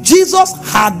so if Jesus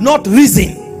had not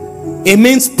risen, it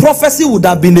means prophecy would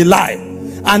have been a lie.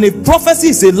 And if prophecy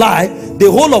is a lie, the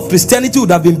whole of Christianity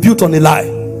would have been built on a lie.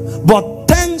 But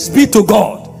thanks be to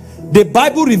God, the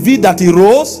Bible revealed that he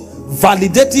rose,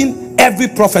 validating every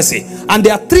prophecy. And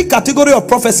there are three categories of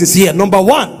prophecies here. Number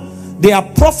one, they are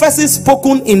prophecies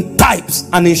spoken in types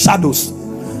and in shadows.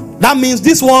 That means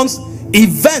these ones,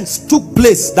 events took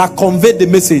place that conveyed the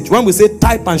message. When we say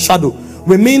type and shadow,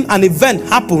 we mean an event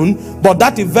happened, but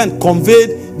that event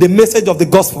conveyed the message of the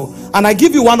gospel. And I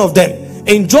give you one of them.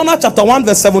 In Jonah chapter 1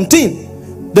 verse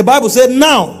 17, the Bible said,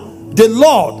 now the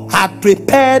Lord had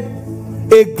prepared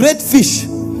a great fish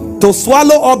to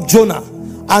swallow up Jonah,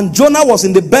 and Jonah was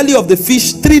in the belly of the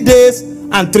fish 3 days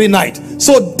and 3 nights.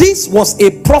 So this was a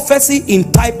prophecy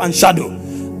in type and shadow.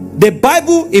 The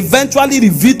Bible eventually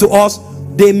revealed to us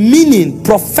the meaning,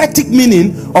 prophetic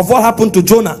meaning of what happened to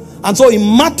Jonah. And so in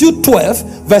Matthew 12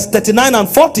 verse 39 and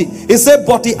 40, it said,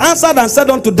 but he answered and said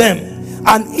unto them,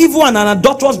 an evil and an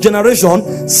adulterous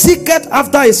generation seeketh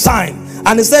after a sign.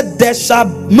 And he said, there shall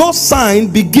no sign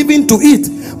be given to it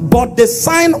but the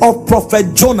sign of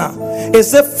prophet Jonah. He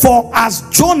said, for as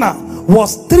Jonah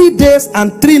was 3 days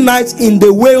and 3 nights in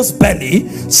the whale's belly,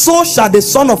 so shall the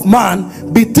Son of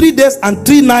Man be 3 days and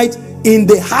 3 nights in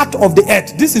the heart of the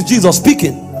earth. This is Jesus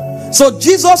speaking. So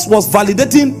Jesus was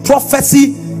validating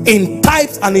prophecy in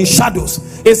types and in shadows.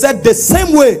 He said the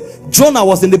same way Jonah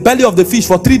was in the belly of the fish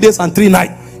for 3 days and 3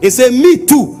 nights. He said, me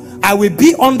too, I will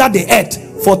be under the earth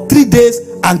for 3 days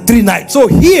and 3 nights. So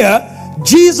here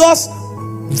Jesus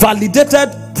validated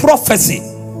prophecy,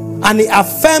 and he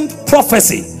affirmed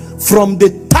prophecy from the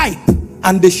type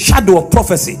and the shadow of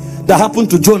prophecy that happened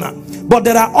to Jonah. But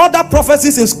there are other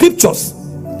prophecies in scriptures.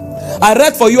 I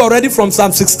read for you already from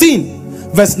Psalm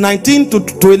 16 verse 19 to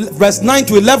verse 9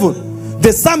 to 11.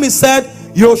 The psalmist said,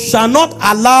 you shall not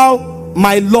allow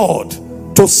my Lord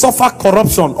to suffer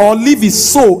corruption or leave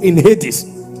his soul in Hades.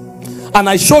 And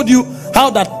I showed you how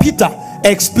that Peter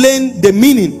explained the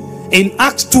meaning in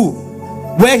Acts 2,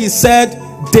 where he said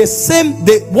the same,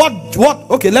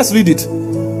 okay, let's read it.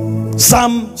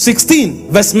 Psalm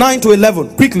 16 verse 9 to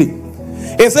 11 quickly.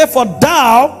 He said, for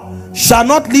thou shalt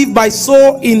not leave my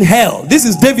soul in hell. This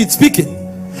is David speaking.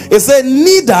 He said,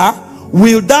 neither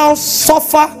will thou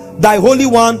suffer thy Holy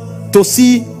One to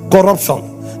see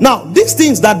corruption. Now these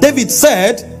things that David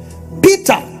said,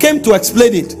 Peter came to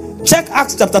explain it. Check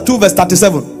Acts chapter 2 verse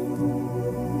 37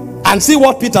 and see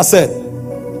what Peter said.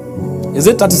 Is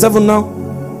it 37 now?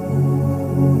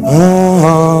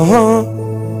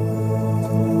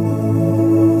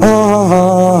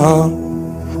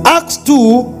 Acts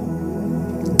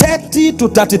 2 30 to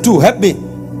 32. Help me.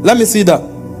 Let me see that.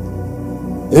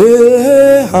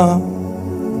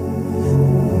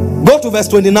 Go to verse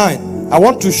 29. I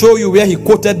want to show you where he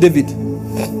quoted David.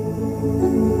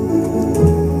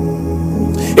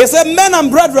 He said, men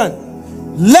and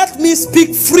brethren, let me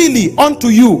speak freely unto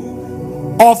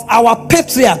you of our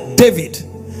patriarch David,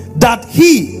 that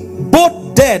he,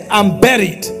 both dead and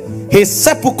buried, his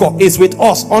sepulchre is with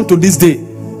us unto this day.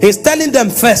 He's telling them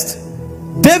first,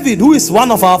 David, who is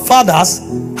one of our fathers,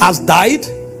 has died,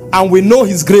 and we know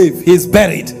his grave, he is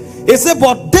buried. He said,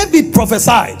 but David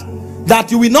prophesied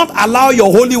that you will not allow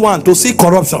your Holy One to see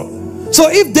corruption. So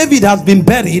if David has been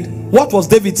buried, what was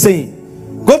David saying?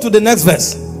 Go to the next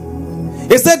verse.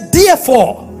 He said,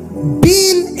 therefore,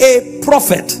 being a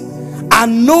prophet,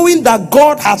 and knowing that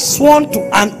God has sworn to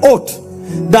an oath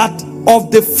that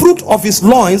of the fruit of his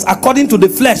loins, according to the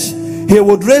flesh, he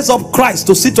would raise up Christ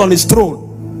to sit on his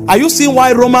throne. Are you seeing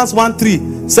why Romans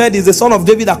 1:3 said he's the son of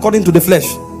David according to the flesh?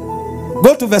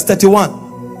 Go to verse 31.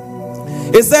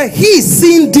 It said, he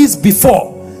seeing this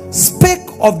before spake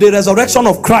of the resurrection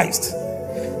of Christ,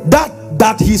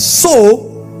 that his soul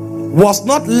was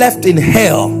not left in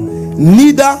hell,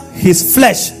 neither his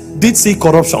flesh did see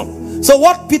corruption. So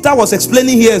what Peter was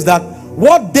explaining here is that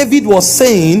what David was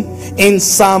saying in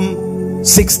Psalm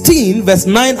 16 verse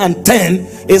 9 and 10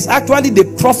 is actually the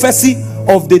prophecy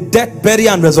of the death,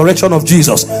 burial and resurrection of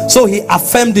Jesus. So he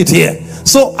affirmed it here.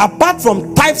 So apart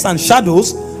from types and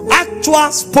shadows,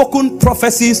 actual spoken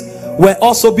prophecies were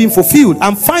also being fulfilled.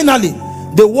 And finally,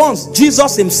 the ones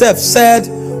Jesus himself said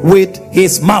with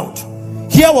his mouth.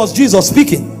 Here was Jesus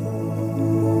speaking.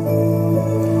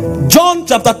 John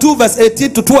chapter 2 verse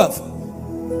 18 to 12.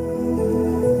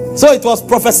 So it was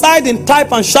prophesied in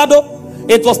type and shadow.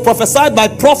 It was prophesied by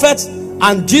prophets,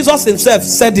 and Jesus himself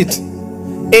said it.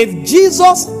 If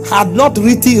Jesus had not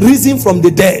risen from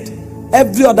the dead,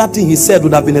 every other thing he said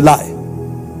would have been a lie.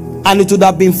 And it would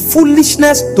have been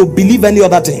foolishness to believe any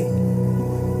other thing.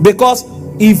 Because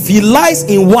if he lies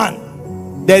in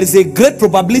one, there is a great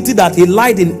probability that he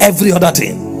lied in every other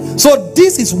thing. So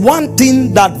this is one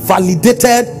thing that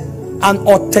validated and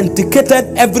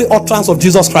authenticated every utterance of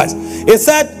Jesus Christ. He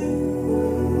said,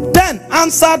 then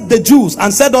answered the Jews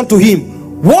and said unto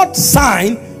him, what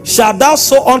sign shalt thou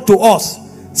show unto us,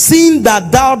 seeing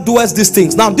that thou doest these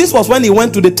things? Now this was when he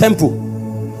went to the temple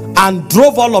and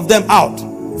drove all of them out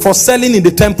for selling in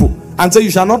the temple, and said, you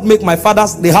shall not make my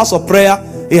father's, the house of prayer,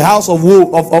 a house of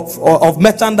woe, of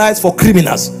merchandise for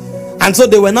criminals. And so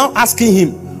they were now asking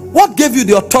him, what gave you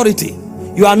the authority?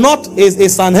 You are not a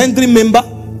Sanhedrin member,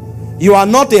 you are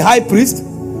not a high priest,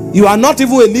 you are not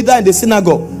even a leader in the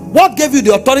synagogue. What gave you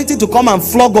the authority to come and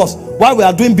flog us while we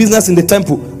are doing business in the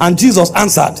temple? And Jesus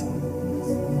answered.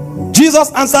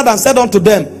 Jesus answered and said unto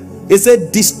them, he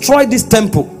said, destroy this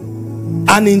temple,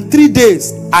 and in 3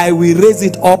 days I will raise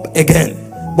it up again.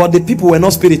 But the people were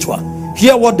not spiritual.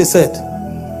 Hear what they said.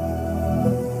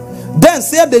 Then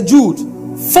said the Jews,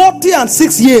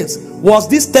 46 years was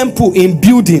this temple in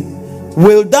building.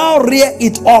 Will thou rear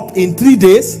it up in 3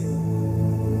 days?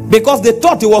 Because they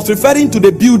thought he was referring to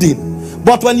the building.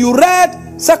 But when you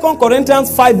read 2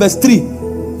 Corinthians 5 verse 3,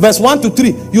 verse 1 to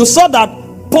 3, you saw that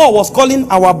Paul was calling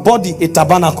our body a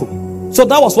tabernacle. So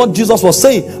that was what Jesus was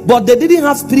saying. But they didn't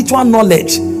have spiritual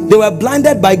knowledge. They were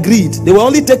blinded by greed. They were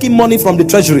only taking money from the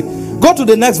treasury. Go to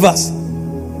the next verse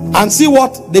and see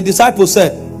what the disciples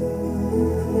said.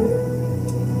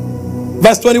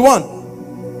 Verse 21.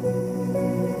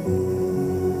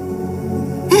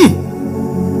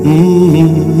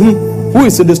 Who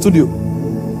is in the studio?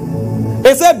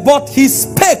 He said, but he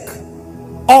spake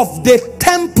of the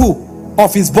temple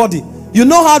of his body. You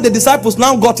know how the disciples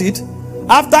now got it?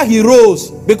 After he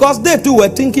rose, because they too were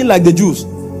thinking like the Jews.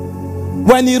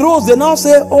 When he rose, they now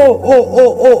say,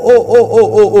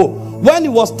 when he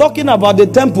was talking about the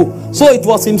temple, so it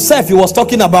was himself he was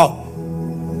talking about.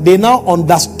 They now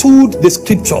understood the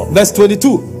scripture. Verse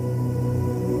 22.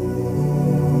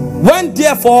 When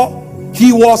therefore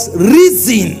he was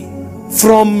risen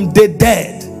from the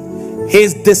dead,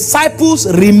 his disciples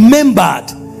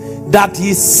remembered that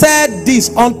he said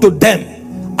this unto them,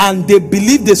 and they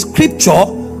believed the scripture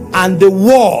and the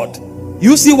word.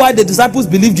 You see why the disciples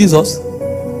believed Jesus?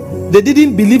 They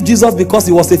didn't believe Jesus because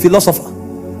he was a philosopher.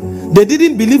 They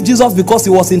didn't believe Jesus because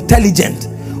he was intelligent.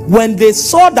 When they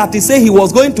saw that he said he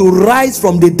was going to rise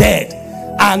from the dead,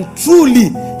 and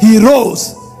truly he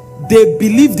rose, they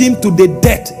believed him to the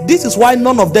death. This is why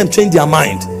none of them changed their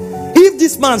mind. If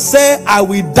this man said, I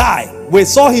will die, we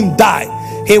saw him die,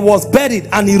 he was buried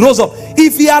and he rose up.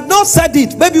 If he had not said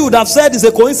it, maybe he would have said it's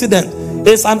a coincidence,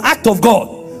 it's an act of God.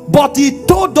 But he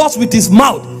told us with his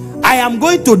mouth, I am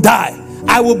going to die,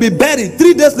 I will be buried,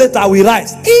 3 days later I will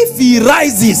rise. If he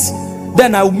rises,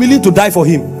 then I will be willing to die for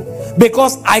him,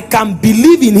 because I can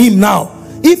believe in him now.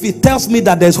 If he tells me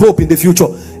that there's hope in the future,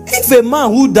 if a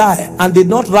man who died and did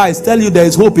not rise tell you there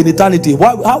is hope in eternity,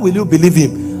 how will you believe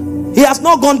him? He has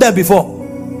not gone there before,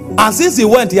 and since he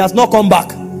went, he has not come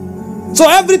back. So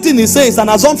everything he says is an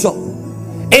assumption.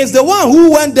 It's the one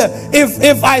who went there.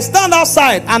 If I stand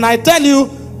outside and I tell you,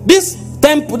 this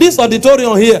temple, this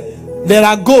auditorium here, there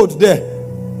are gold there,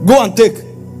 go and take.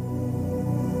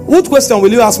 What question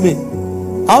will you ask me?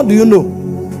 How do you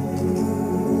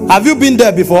know? Have you been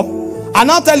there before? And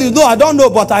I'll tell you, no, I don't know,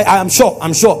 but I am sure.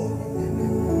 I'm sure.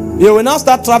 You will now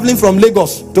start traveling from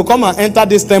Lagos to come and enter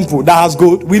this temple that has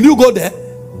gold. Will you go there?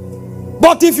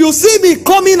 But if you see me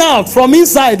coming out from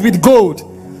inside with gold,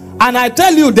 and I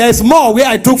tell you there's more where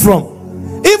I took from,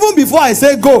 even before I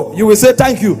say go, you will say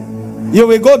thank you. You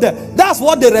will go there. That's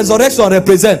what the resurrection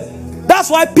represents. That's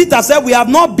why Peter said we have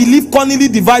not believed cunningly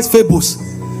devised fables.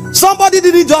 Somebody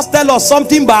didn't just tell us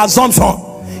something by assumption.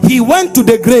 He went to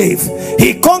the grave,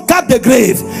 he conquered the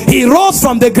grave, he rose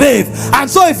from the grave. And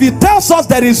so if he tells us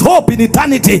there is hope in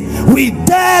eternity, we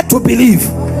dare to believe.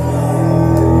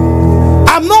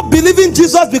 I'm not believing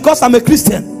Jesus because I'm a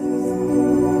Christian.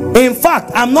 In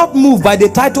fact, I'm not moved by the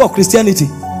title of Christianity.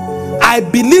 I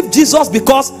believe Jesus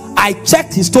because I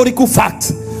checked historical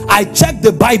facts, I checked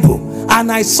the Bible,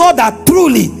 and I saw that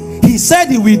truly he said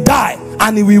he will die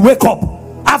and he will wake up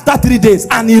after 3 days,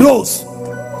 and he rose.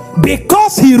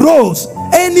 Because he rose,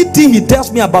 anything he tells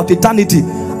me about eternity,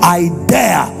 I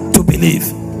dare to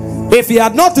believe. If he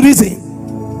had not risen,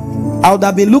 I would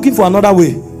have been looking for another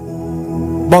way.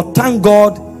 But thank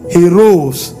God he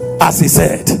rose as he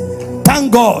said.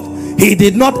 Thank God he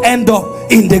did not end up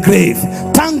in the grave.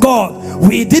 Thank God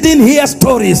we didn't hear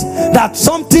stories that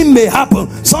something may happen,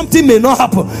 something may not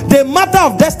happen. The matter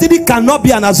of destiny cannot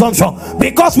be an assumption,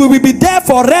 because we will be there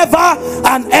forever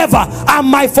and ever, and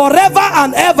my forever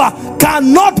and ever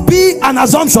cannot be an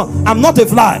assumption. I'm not a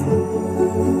fly.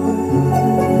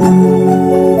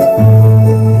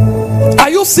 Are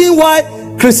you seeing why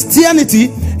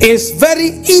Christianity is very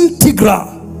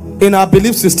integral in our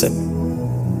belief system?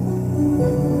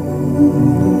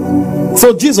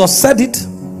 So Jesus said it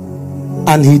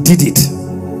and he did it.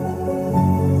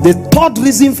 The third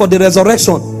reason for the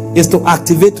resurrection is to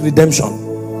activate redemption.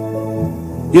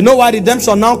 You know why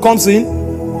redemption now comes in?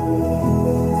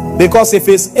 Because if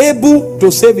he's able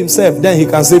to save himself, then he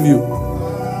can save you.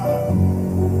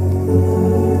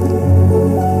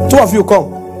 Two of you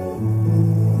come.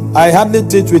 I hardly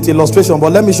teach with illustration,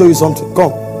 but let me show you something.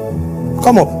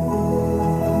 Come up.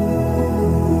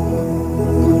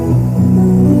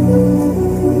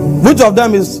 Which of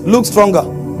them looks stronger?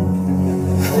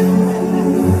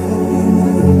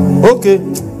 Okay.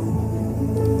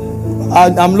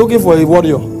 I'm looking for a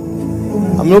warrior.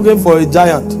 I'm looking for a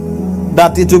giant.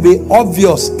 That it will be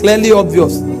obvious, clearly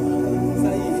obvious.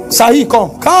 Sahi,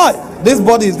 come. Kai, this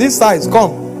body is this size.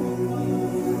 Come.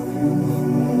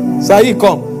 Sahi,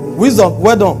 come. Wisdom,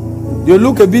 well done. You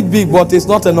look a bit big, but it's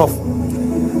not enough.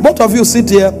 Both of you sit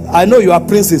here. I know you are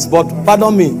princes, but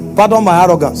pardon me. Pardon my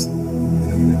arrogance.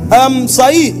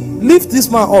 Sahi, lift this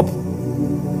man up.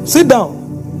 Sit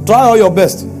down. Try all your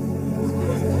best.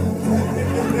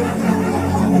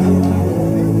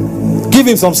 Give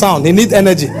him some sound. He needs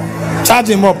energy. Charge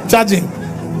him up. Charge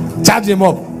him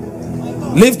up.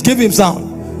 Lift, give him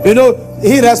sound. You know,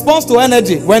 he responds to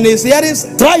energy. When he's hearing,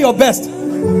 try your best.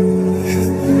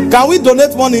 Can we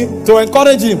donate money to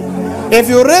encourage him? If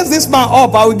you raise this man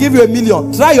up, I will give you $1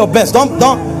 million. Try your best.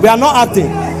 Don't. We are not acting.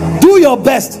 Do your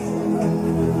best.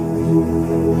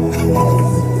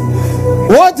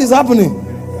 What is happening?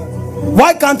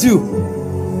 Why can't you?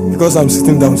 Because I'm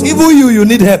sitting down. Even you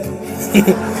need help.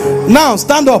 Now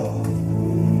stand up.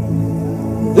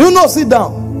 You know, sit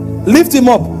down. Lift him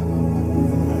up.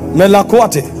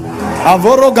 Melakwate.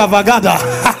 Avoro Gavagada.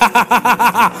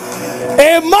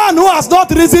 A man who has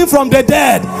not risen from the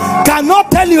dead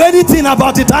cannot tell you anything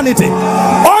about eternity.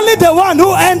 Only the one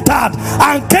who entered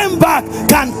and came back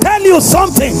can tell you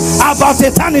something about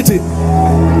eternity.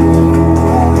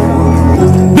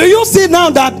 Do you see now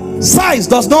that size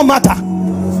does not matter?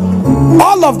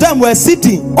 All of them were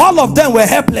sitting. All of them were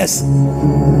helpless.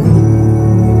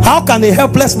 How can a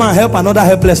helpless man help another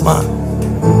helpless man?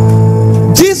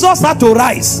 Jesus had to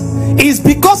rise. It's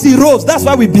because he rose. That's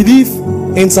why we believe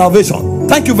in salvation.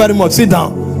 Thank you very much. Sit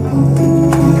down.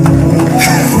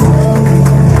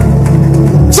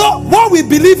 So what we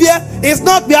believe here is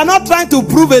not, we are not trying to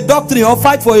prove a doctrine or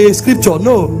fight for a scripture.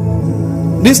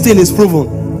 No. This thing is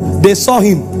proven. They saw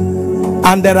him,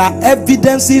 and there are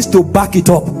evidences to back it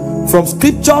up from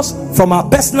scriptures, from our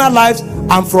personal lives,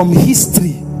 and from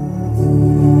history.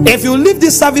 If you leave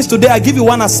this service today, I give you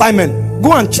one assignment.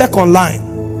 Go and check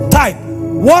online. Type,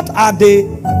 what are the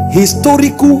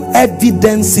historical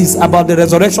evidences about the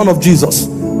resurrection of Jesus?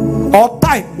 Or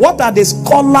type, what are the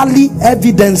scholarly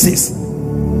evidences?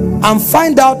 And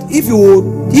find out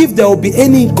if there will be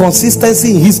any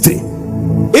inconsistency in history.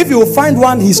 If you will find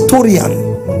one historian,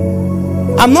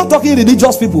 I'm not talking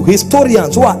religious people,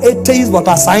 historians who are atheists but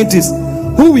are scientists,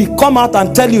 who will come out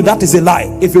and tell you that is a lie.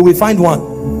 If you will find one,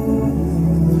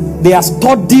 they are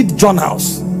studied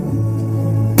journals,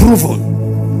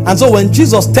 proven. And so when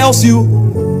Jesus tells you,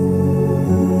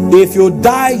 if you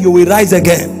die you will rise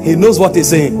again, he knows what he's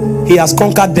saying. He has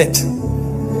conquered death.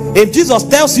 If Jesus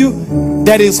tells you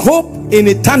there is hope in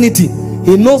eternity,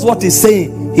 he knows what he's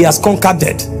saying. He has conquered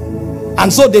death.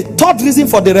 And so the third reason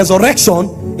for the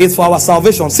resurrection is for our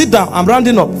salvation. Sit down. I'm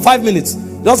rounding up. 5 minutes.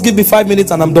 Just give me 5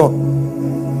 minutes and I'm done.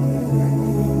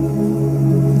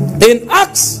 In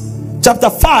Acts chapter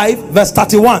 5 verse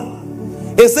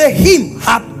 31, it says, him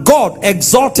had God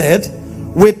exalted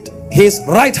with his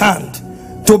right hand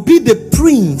to be the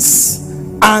prince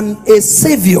and a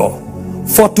savior,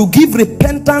 for to give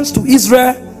repentance to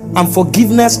Israel and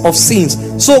forgiveness of sins.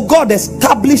 So God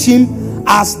established him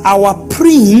as our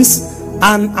prince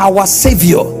and our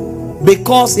savior,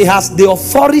 because he has the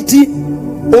authority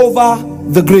over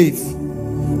the grave.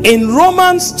 In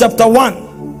Romans chapter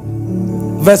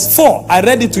 1 verse 4, I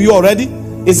read it to you already.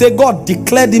 It said God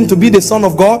declared him to be the Son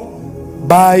of God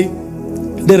by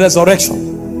the resurrection.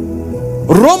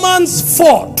 Romans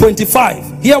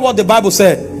 4:25, hear what the Bible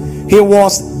said. He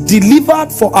was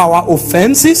delivered for our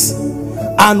offenses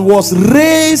and was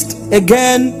raised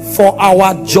again for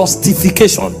our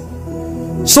justification.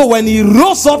 So when he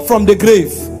rose up from the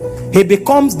grave, he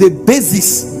becomes the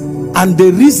basis and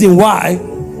the reason why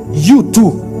you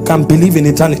too can believe in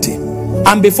eternity.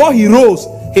 And before he rose,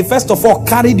 he first of all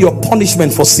carried your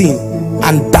punishment for sin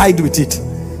and died with it.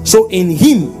 So in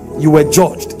him you were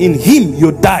judged, in him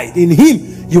you died, in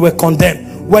him you were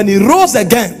condemned. When he rose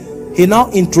again, he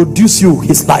now introduced you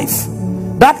his life.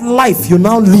 That life you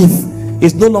now live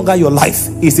is no longer your life,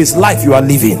 it's his life you are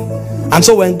living. And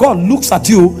so when God looks at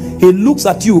you, he looks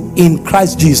at you in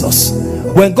Christ Jesus.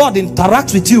 When God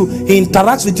interacts with you, he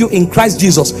interacts with you in Christ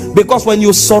Jesus. Because when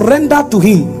you surrender to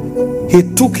him, he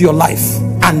took your life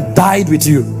and died with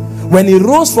you. When he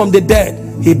rose from the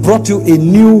dead, he brought you a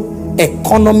new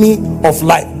economy of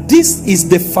life. This is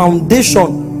the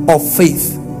foundation of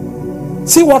faith.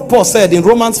 See what Paul said in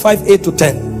Romans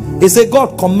 5:8-10. He said,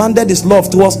 God commanded his love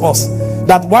towards us,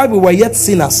 that while we were yet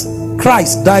sinners,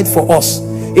 Christ died for us.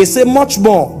 He said, much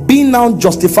more, being now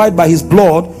justified by his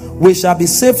blood, we shall be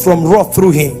saved from wrath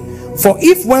through him. For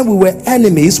if when we were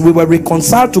enemies, we were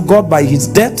reconciled to God by his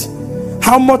death,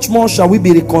 how much more shall we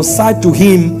be reconciled to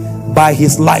him by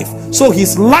his life? So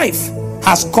his life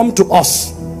has come to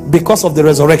us because of the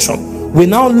resurrection. We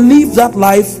now live that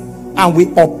life and we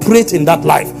operate in that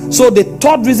life. So the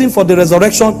third reason for the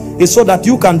resurrection is so that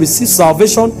you can receive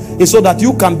salvation, is so that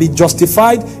you can be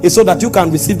justified, is so that you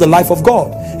can receive the life of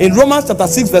God. In Romans chapter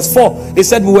 6 verse 4, it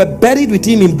said we were buried with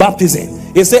him in baptism.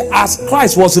 It said as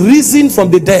Christ was risen from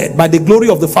the dead by the glory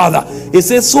of the Father, it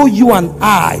says so you and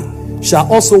I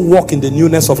shall also walk in the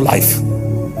newness of life.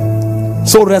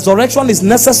 So resurrection is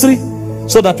necessary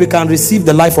so that we can receive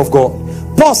the life of God.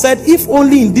 Paul said if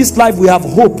only in this life we have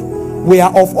hope, we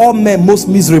are of all men most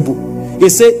miserable. He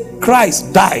said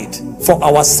Christ died for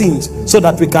our sins so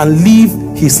that we can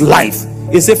live his life.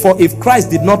 He said for if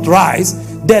Christ did not rise,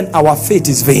 then our faith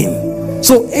is vain.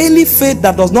 So any faith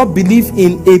that does not believe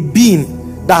in a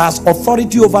being that has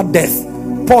authority over death,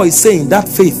 Paul is saying that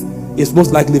faith is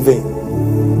most likely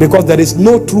vain, because there is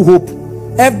no true hope.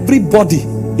 Everybody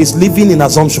is living in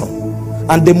assumption,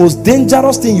 and the most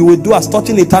dangerous thing you will do as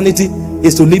touching eternity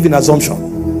is to live in assumption.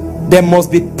 There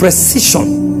must be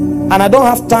precision, and I don't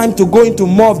have time to go into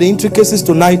more of the intricacies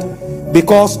tonight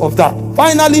because of that.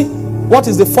 Finally, what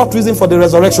is the fourth reason for the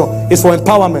resurrection? Is for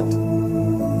empowerment.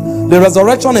 The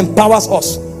resurrection empowers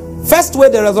us. First way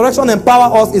the resurrection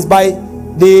empowers us is by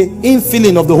the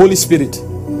infilling of the Holy Spirit.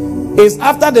 It's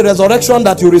after the resurrection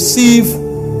that you receive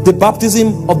the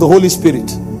baptism of the Holy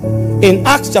Spirit. In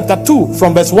Acts chapter 2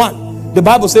 from verse 1, the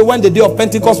Bible says when the day of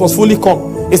Pentecost was fully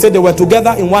come, it said they were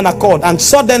together in one accord, and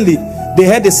suddenly they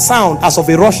heard a sound as of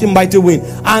a rushing mighty wind,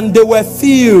 and they were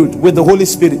filled with the Holy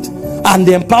Spirit, and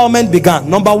the empowerment began.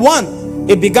 Number one,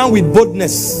 it began with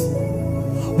boldness.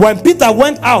 When Peter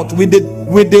went out with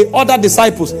the other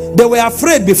disciples, they were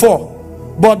afraid before,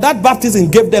 but that baptism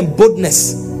gave them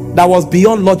boldness that was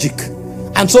beyond logic,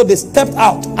 and so they stepped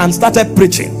out and started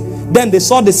preaching. Then they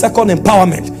saw the second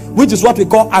empowerment, which is what we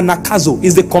call anakazo,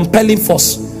 is the compelling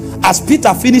force. As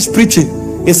Peter finished preaching,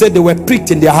 he said they were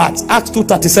pricked in their hearts. Acts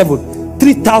 2:37,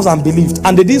 3,000 believed,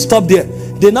 and they didn't stop there.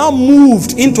 They now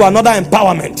moved into another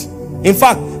empowerment. In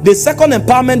fact, the second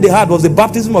empowerment they had was the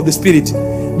baptism of the Spirit.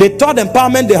 The third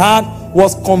empowerment they had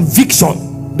was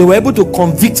conviction. They were able to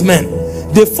convict men.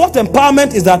 The fourth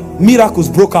empowerment is that miracles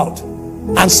broke out,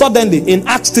 and suddenly in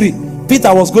Acts 3,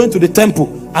 Peter was going to the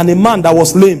temple, and a man that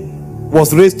was lame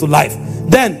was raised to life.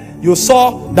 Then you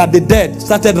saw that the dead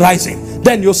started rising.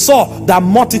 Then you saw that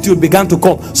multitude began to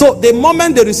come. So the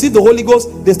moment they received the Holy Ghost,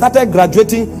 they started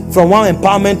graduating from one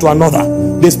empowerment to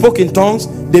another. They spoke in tongues,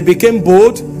 they became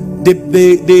bold,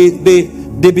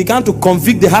 they began to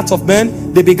convict the hearts of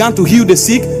men, they began to heal the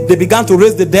sick, they began to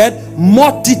raise the dead.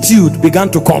 Multitude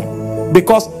began to come,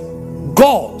 because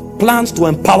God plans to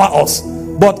empower us,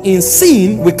 but in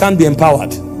sin we can't be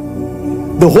empowered.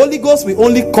 The Holy Ghost will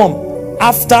only come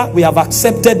after we have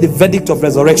accepted the verdict of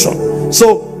resurrection.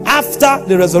 So after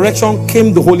the resurrection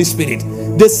came the Holy Spirit.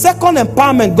 The second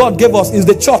empowerment God gave us is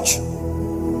the church.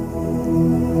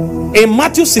 In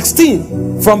Matthew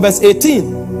 16 from verse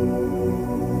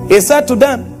 18, he said to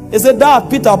them, he said, thou art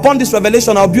Peter, upon this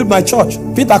revelation I'll build my church.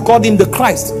 Peter called him the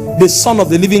Christ, the Son of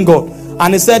the living God.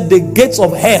 And he said, the gates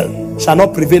of hell shall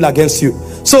not prevail against you.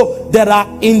 So there are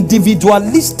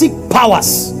individualistic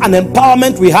powers and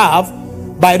empowerment we have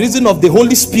by reason of the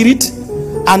Holy Spirit,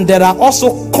 and there are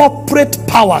also corporate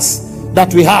powers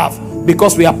that we have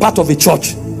because we are part of a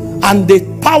church. And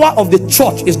the power of the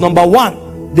church is, number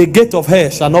one, the gate of hell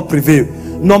shall not prevail.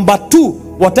 Number two,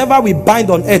 whatever we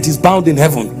bind on earth is bound in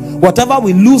heaven. Whatever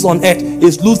we lose on earth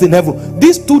is loosed in heaven.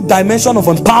 These two dimensions of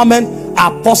empowerment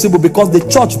are possible because the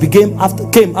church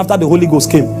came after the Holy Ghost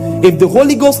came. If the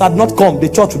Holy Ghost had not come, the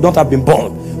church would not have been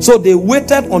born. So they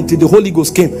waited until the Holy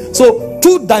Ghost came. So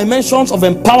 2 dimensions of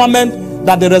empowerment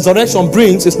that the resurrection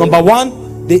brings is, number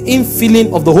 1, the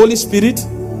infilling of the Holy Spirit,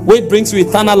 which brings you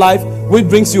eternal life, which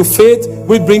brings you faith,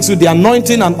 which brings you the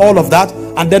anointing and all of that.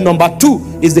 And then number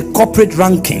 2 is the corporate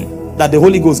ranking that the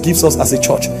Holy Ghost gives us as a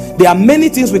church. There are many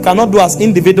things we cannot do as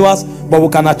individuals, but we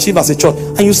can achieve as a church.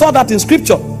 And you saw that in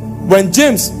scripture. When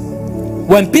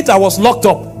Peter was locked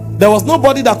up, there was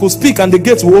nobody that could speak and the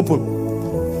gates were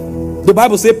open. The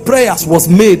Bible says prayers was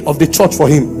made of the church for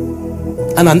him,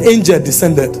 and an angel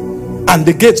descended and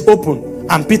the gates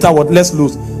opened and Peter was let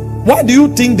loose. Why do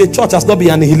you think the church has not been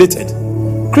annihilated?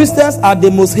 Christians are the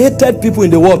most hated people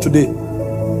in the world today.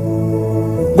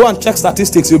 Go and check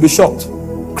statistics, you'll be shocked.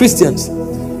 Christians.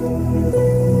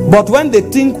 But when they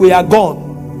think we are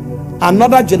gone,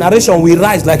 another generation will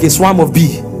rise like a swarm of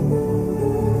bees.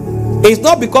 It's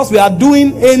not because we are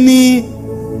doing any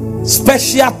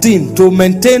special thing to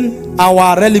maintain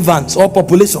our relevance or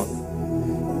population.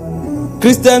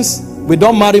 Christians, we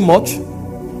don't marry much.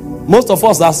 Most of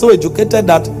us are so educated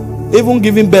that even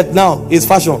giving birth now is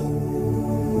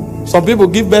fashion. Some people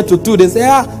give birth to 2, they say,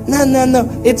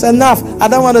 no, it's enough, I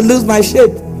don't want to lose my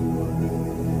shape.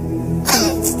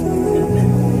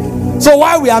 So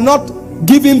why we are not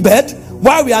giving birth,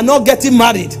 why we are not getting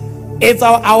married, it's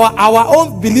our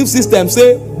own belief system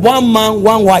say 1 man,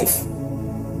 1 wife.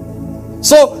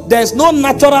 So there's no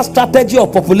natural strategy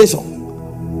of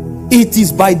population. It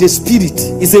is by the Spirit.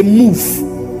 It's a move.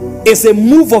 It's a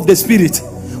move of the Spirit.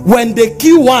 When they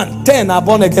kill 1, 10 are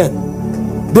born again.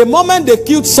 The moment they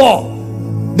killed Saul,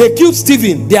 they killed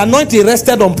Stephen, the anointing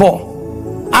rested on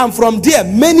Paul. And from there,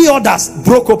 many others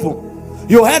broke open.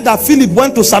 You heard that Philip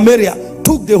went to Samaria,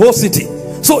 took the whole city.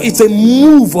 So it's a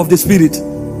move of the Spirit.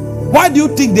 Why do you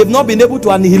think they've not been able to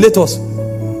annihilate us?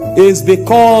 It's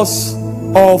because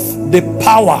of the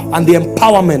power and the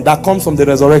empowerment that comes from the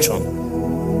resurrection.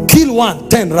 Kill 1,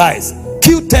 10 rise.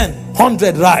 Kill 10,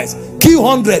 100 rise. Kill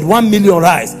 100, 1 million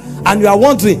rise. And you are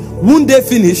wondering, won't they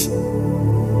finish?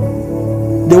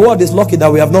 The world is lucky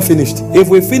that we have not finished. If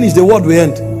we finish, the world will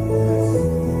end.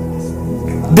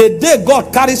 The day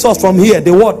God carries us from here,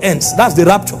 the world ends. That's the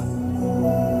rapture.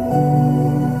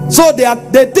 So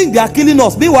they think they are killing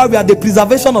us. Meanwhile, we are the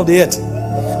preservation of the earth.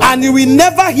 And you will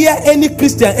never hear any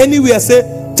Christian anywhere say,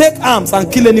 take arms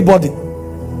and kill anybody.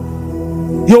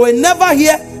 You will never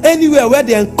hear anywhere where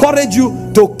they encourage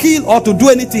you to kill or to do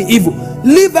anything evil.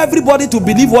 Leave everybody to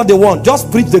believe what they want.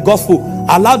 Just preach the gospel.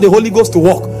 Allow the Holy Ghost to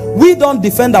work. We don't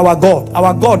defend our God.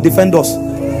 Our God defends us.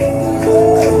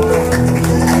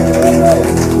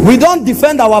 We don't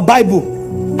defend our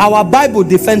Bible. Our Bible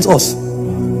defends us.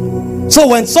 So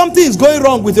when something is going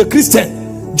wrong with a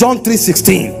Christian, John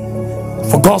 3:16,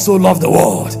 for God so loved the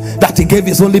world that he gave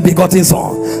his only begotten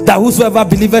son, that whosoever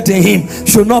believeth in him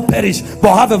should not perish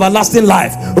but have everlasting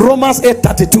life. Romans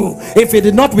 8:32, if he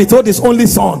did not withhold his only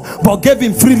son but gave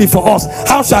him freely for us,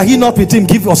 how shall he not with him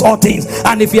give us all things?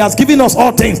 And if he has given us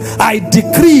all things, I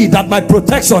decree that my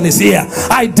protection is here.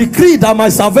 I decree that my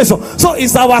salvation. So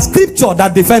it's our scripture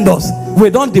that defends us. We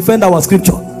don't defend our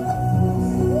scripture.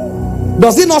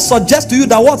 Does it not suggest to you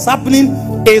that what's happening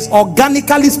is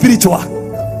organically spiritual?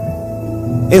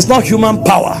 It's not human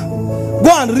power.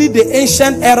 Go and read the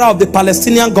ancient era of the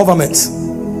Palestinian government.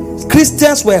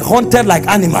 Christians were hunted like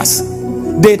animals.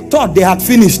 They thought they had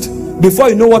finished. Before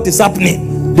you know what is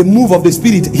happening, the move of the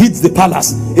Spirit hits the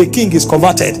palace. A king is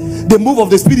converted. The move of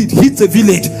the Spirit hits a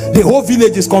village. The whole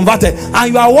village is converted.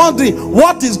 And you are wondering,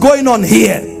 what is going on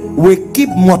here? We keep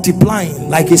multiplying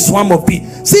like a swarm of bees.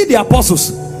 See the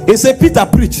apostles. He said Peter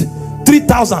preached,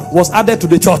 3,000 was added to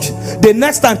the church. The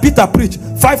next time Peter preached,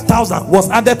 5,000 was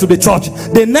added to the church.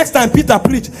 The next time Peter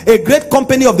preached, a great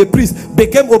company of the priests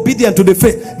became obedient to the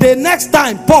faith. The next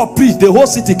time Paul preached, the whole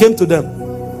city came to them.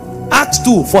 Acts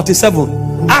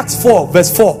 2:47, Acts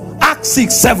 4:4, Acts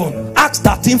 6:7, Acts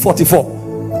 13:44.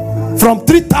 From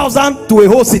 3,000 to a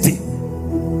whole city.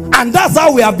 And that's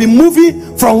how we have been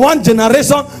moving from one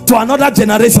generation to another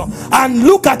generation. And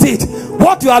look at it.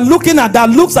 What you are looking at that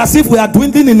looks as if we are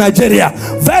dwindling in Nigeria,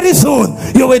 very soon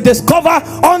you will discover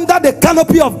under the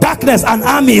canopy of darkness an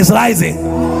army is rising.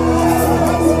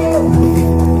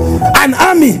 An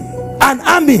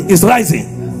army is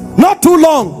rising. Not too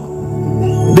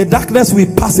long, the darkness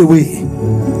will pass away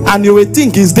and you will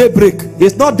think it's daybreak.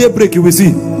 It's not daybreak. You will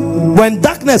see, when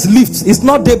darkness lifts, it's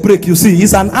not daybreak you see,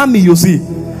 it's an army you see.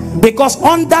 Because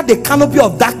under the canopy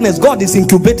of darkness, God is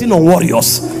incubating on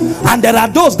warriors. And there are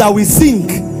those that will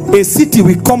sink a city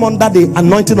will come under the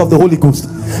anointing of the Holy Ghost.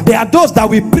 There are those that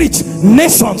will preach,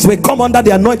 nations will come under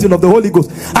the anointing of the Holy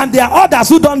Ghost. And there are others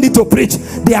who don't need to preach.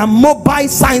 They are mobile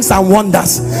signs and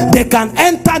wonders. They can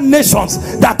enter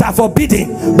nations that are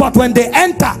forbidden, but when they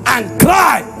enter and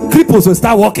cry, cripples will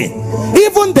start walking.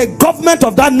 Even the government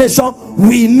of that nation,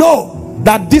 we know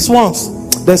that these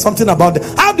ones, there's something about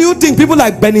them. How do you think people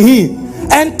like Benny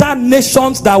Hinn enter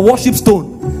nations that worship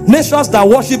stone, nations that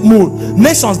worship moon,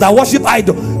 nations that worship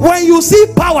idol? When you see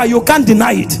power, you can't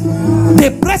deny it.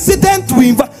 The president will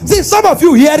invite. See, some of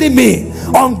you hearing me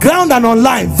on ground and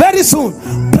online, very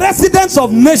soon presidents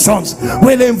of nations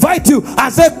will invite you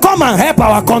and say, come and help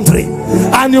our country.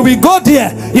 And you will go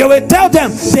there, you will tell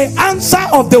them the answer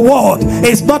of the world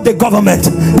is not the government.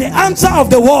 The answer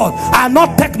of the world are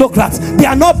not technocrats, they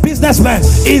are not businessmen.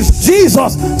 It's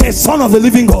Jesus, the Son of the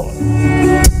living God.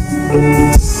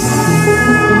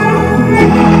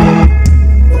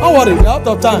 Don't worry, we're out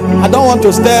of time. I don't want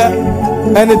to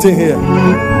stir anything here.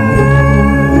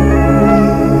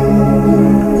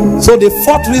 So the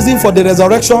fourth reason for the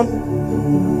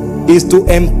resurrection is to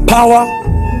empower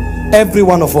every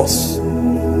one of us.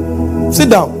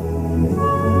 Sit down.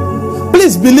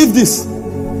 Please believe this.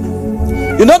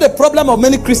 You know the problem of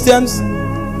many Christians?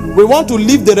 We want to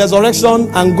leave the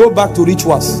resurrection and go back to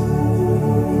rituals.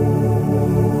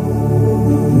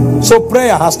 So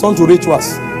prayer has turned to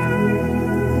rituals.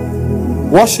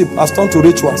 Worship has turned to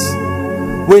rituals.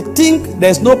 We think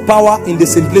there's no power in the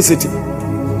simplicity.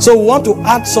 So we want to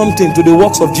add something to the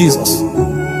works of Jesus.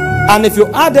 And if you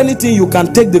add anything, you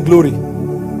can take the glory.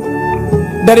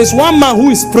 There is one man who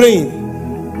is praying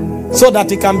so that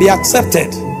he can be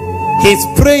accepted. He's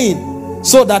praying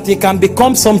so that he can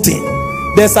become something.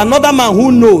 There's another man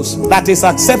who knows that he's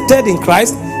accepted in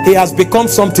Christ. He has become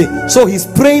something. So he's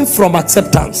praying from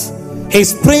acceptance.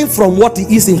 He's praying from what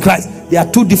he is in Christ. They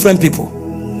are two different people.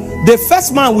 The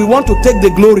first man, we want to take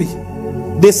the glory.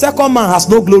 The second man has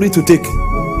no glory to take.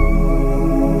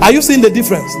 Are you seeing the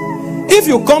difference? If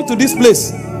you come to this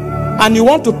place and you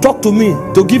want to talk to me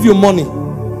to give you money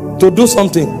to do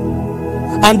something,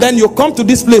 and then you come to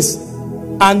this place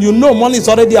and you know money is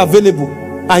already available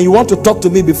and you want to talk to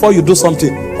me before you do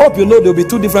something, hope you know there will be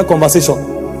two different conversations.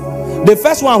 The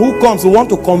first one who comes will want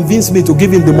to convince me to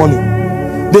give him the money.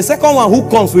 The second one who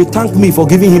comes will thank me for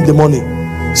giving him the money.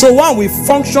 So one will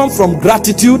function from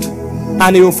gratitude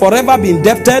and he will forever be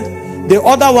indebted. The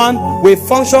other one will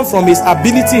function from his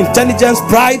ability, intelligence,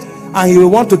 pride, and he will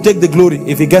want to take the glory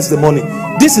if he gets the money.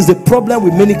 This is the problem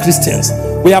with many Christians.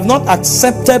 We have not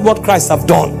accepted what Christ has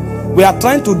done. We are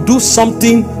trying to do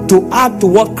something to add to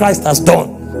what Christ has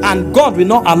done, and God will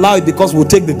not allow it because we'll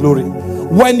take the glory.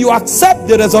 When you accept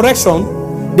the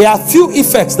resurrection, there are few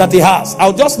effects that it has.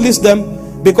 I'll just list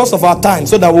them because of our time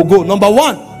so that we'll go. Number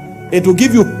one, it will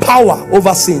give you power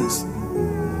over sins.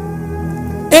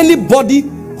 Anybody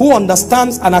who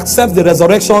understands and accepts the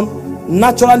resurrection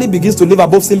naturally begins to live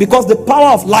above sin because the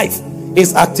power of life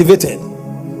is activated.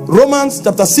 Romans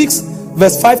chapter 6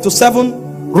 verse 5 to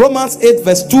 7, Romans 8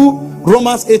 verse 2,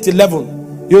 Romans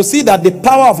 8:11. You'll see that the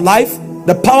power of life,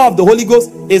 the power of the Holy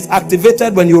Ghost is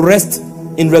activated when you rest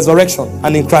in resurrection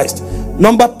and in Christ.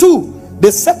 Number two,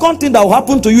 the second thing that will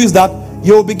happen to you is that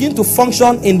you will begin to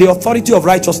function in the authority of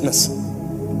righteousness.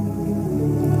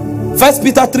 1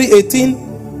 Peter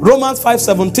 3:18, Romans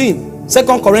 5:17,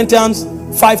 2 Corinthians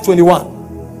 5:21.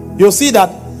 You'll see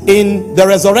that in the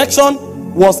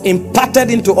resurrection was imparted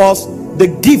into us the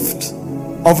gift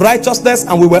of righteousness,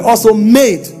 and we were also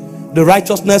made the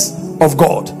righteousness of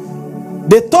God.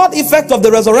 The third effect of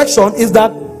the resurrection is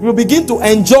that you begin to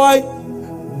enjoy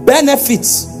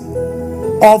benefits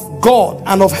of God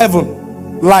and of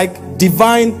heaven, like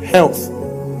divine health.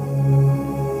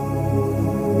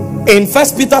 In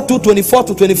 1 Peter 2:24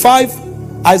 to 25,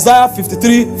 Isaiah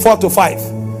 53:4 to 5,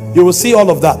 you will see all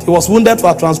of that. He was wounded for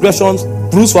our transgressions,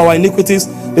 bruised for our iniquities.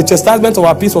 The chastisement of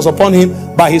our peace was upon him.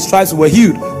 By his stripes we were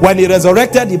healed. When he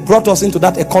resurrected, he brought us into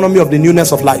that economy of the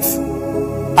newness of life.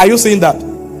 Are you seeing that?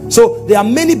 So there are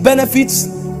many benefits,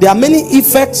 there are many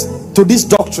effects to this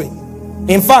doctrine.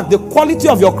 In fact, the quality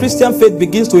of your Christian faith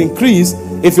begins to increase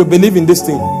if you believe in this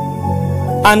thing.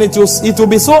 And it will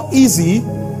be so easy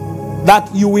that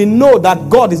you will know that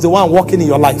God is the one working in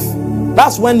your life.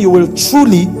 That's when you will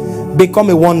truly become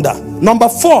a wonder. Number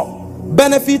four,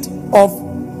 benefit of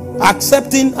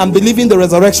accepting and believing the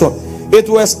resurrection. It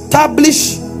will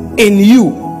establish in you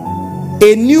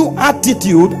a new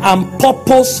attitude and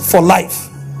purpose for life.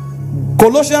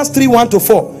 Colossians 3:1 to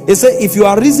 4, it says, if you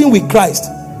are risen with Christ,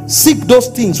 seek those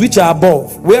things which are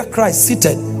above, where Christ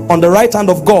seated on the right hand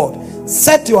of God.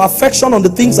 set your affection on the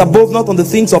things above, not on the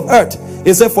things of earth.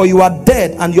 He said, for you are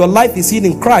dead and your life is hid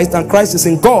in Christ, and Christ is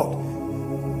in God.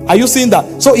 Are you seeing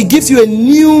that? So it gives you a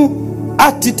new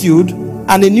attitude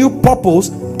and a new purpose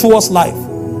towards life.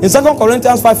 In 2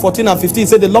 Corinthians 5:14 and 15, it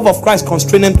said, the love of Christ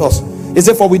constraineth us. It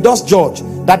said, for we does judge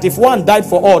that if one died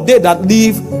for all, they that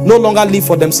live no longer live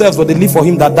for themselves, but they live for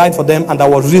him that died for them and that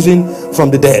was risen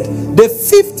from the dead. The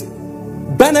fifth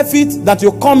benefit that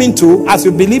you come into as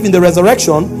you believe in the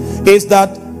resurrection is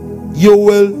that you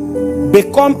will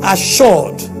become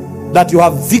assured that you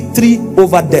have victory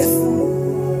over death.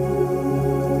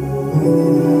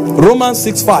 Romans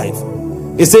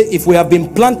 6:5, it says, if we have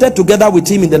been planted together with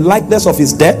him in the likeness of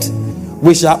his death,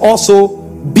 we shall also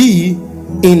be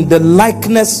in the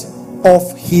likeness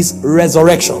of his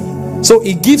resurrection. So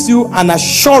it gives you an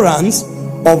assurance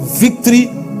of victory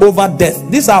over death.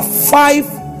 These are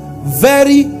 5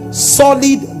 very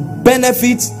solid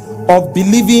benefits of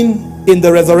believing in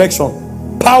the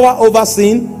resurrection. Power over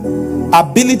sin,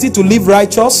 ability to live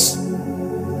righteous,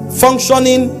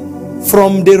 functioning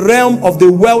from the realm of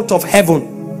the wealth of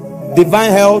heaven,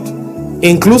 divine health,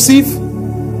 inclusive,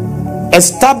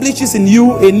 establishes in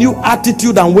you a new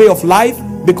attitude and way of life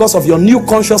because of your new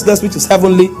consciousness, which is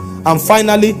heavenly, and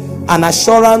finally an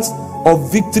assurance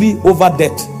of victory over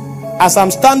death. As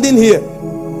I'm standing here,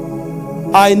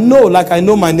 I know, like I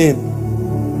know my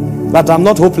name, that I'm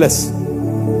not hopeless,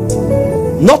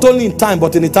 not only in time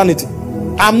but in eternity.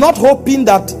 I'm not hoping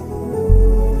that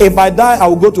if I die I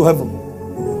will go to heaven.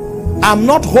 I'm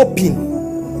not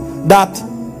hoping that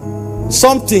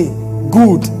something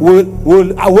good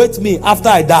will await me after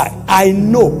I die. I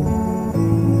know,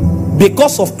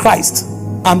 because of Christ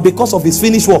and because of his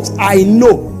finished works, I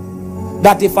know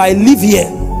that if I live here,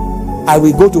 I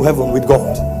will go to heaven with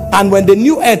God. And when the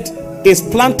new earth is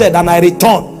planted and I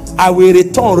return, I will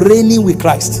return reigning with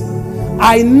Christ.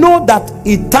 I know that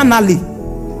eternally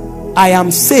I am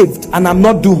saved and I'm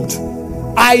not doomed.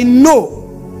 I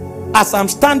know, as I'm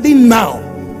standing now,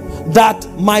 that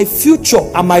my future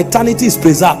and my eternity is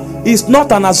preserved. It's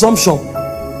not an assumption.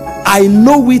 I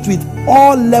know it with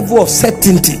all level of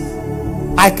certainty.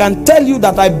 I can tell you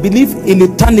that I believe in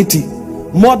eternity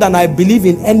more than I believe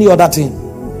in any other thing,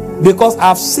 because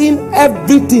I've seen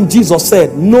everything Jesus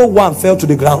said. No one fell to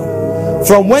the ground.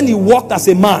 From when he walked as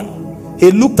a man,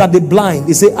 he looked at the blind,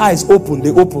 he said eyes open, they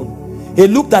open. He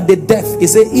looked at the deaf, he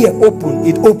said ear open,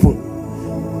 it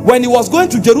opened. When he was going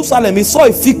to Jerusalem, he saw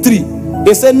a fig tree.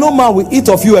 He said, no man will eat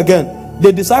of you again.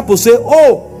 The disciples say,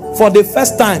 oh, for the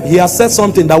first time he has said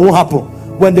something that won't happen.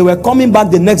 When they were coming back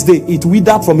the next day, it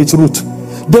withered from its root.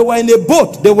 They were in a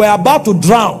boat, they were about to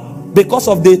drown because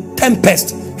of the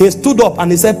tempest. He stood up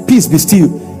and he said, peace be still.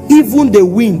 Even the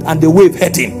wind and the wave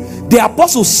heard him. The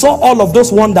apostles saw all of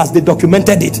those wonders, they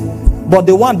documented it. But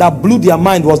the one that blew their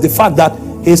mind was the fact that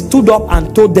he stood up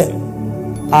and told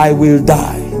them, I will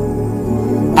die,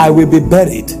 I will be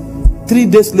buried, 3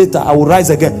 days later I will rise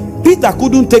again. Peter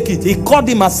couldn't take it. He called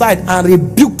him aside and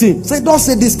rebuked him. Say, don't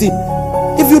say this thing.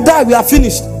 If you die, we are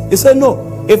finished. He said,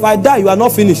 no, if I die, you are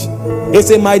not finished. It's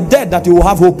in my death that you will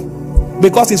have hope,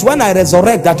 because it's when I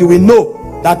resurrect that you will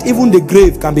know that even the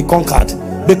grave can be conquered.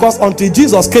 Because until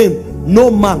Jesus came, no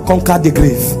man conquered the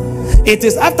grave. It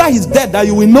is after his death that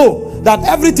you will know that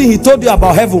everything he told you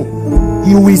about heaven,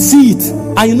 you will see it.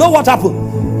 And you know what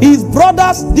happened? His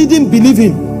brothers didn't believe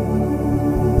him,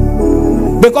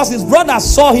 because his brothers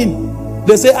saw him.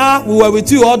 They say, we were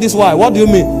with you all this while. What do you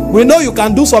mean? We know you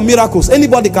can do some miracles.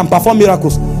 Anybody can perform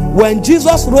miracles. When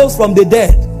Jesus rose from the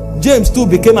dead, James too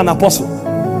became an apostle.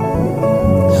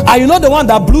 And you know the one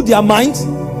that blew their minds?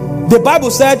 The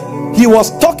Bible said he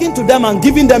was talking to them and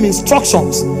giving them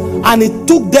instructions, and he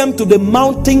took them to the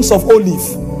mountains of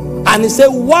Olive. And he said,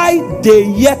 why they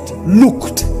yet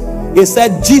looked, he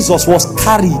said Jesus was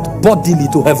carried bodily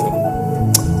to heaven.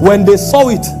 When they saw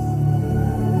it,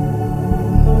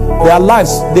 their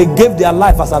lives, they gave their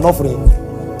life as an offering.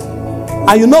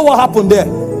 And you know what happened there?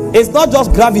 It's not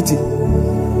just gravity.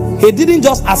 He didn't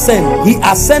just ascend, he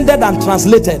ascended and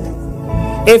translated.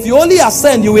 If you only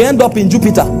ascend, you will end up in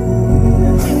Jupiter.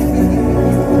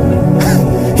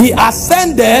 He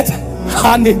ascended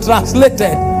and he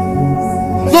translated.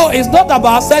 So it's not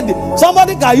about ascending.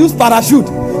 Somebody can use parachute,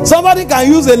 somebody can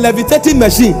use a levitating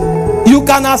machine. You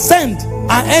can ascend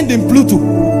and end in Pluto.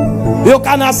 You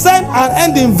can ascend and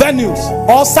end in Venus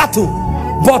or Saturn.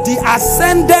 But he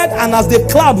ascended, and as the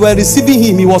cloud were receiving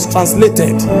him, he was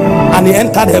translated and he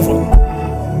entered heaven.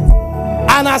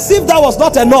 And as if that was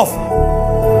not enough,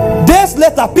 days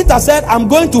later Peter said, I'm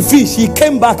going to fish. He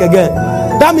came back again.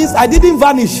 That means I didn't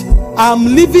vanish. I'm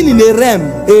living in a realm,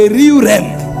 a real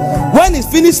realm, When he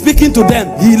finished speaking to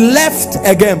them, he left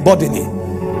again bodily.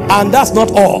 And that's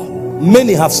not all.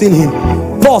 Many have seen him.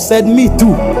 Paul said, me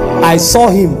too, I saw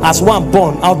him as one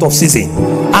born out of season.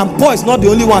 And Paul is not the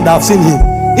only one that have seen him.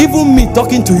 Even me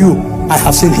talking to you, I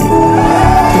have seen him.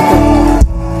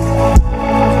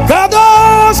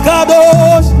 Kadosh, Kadosh.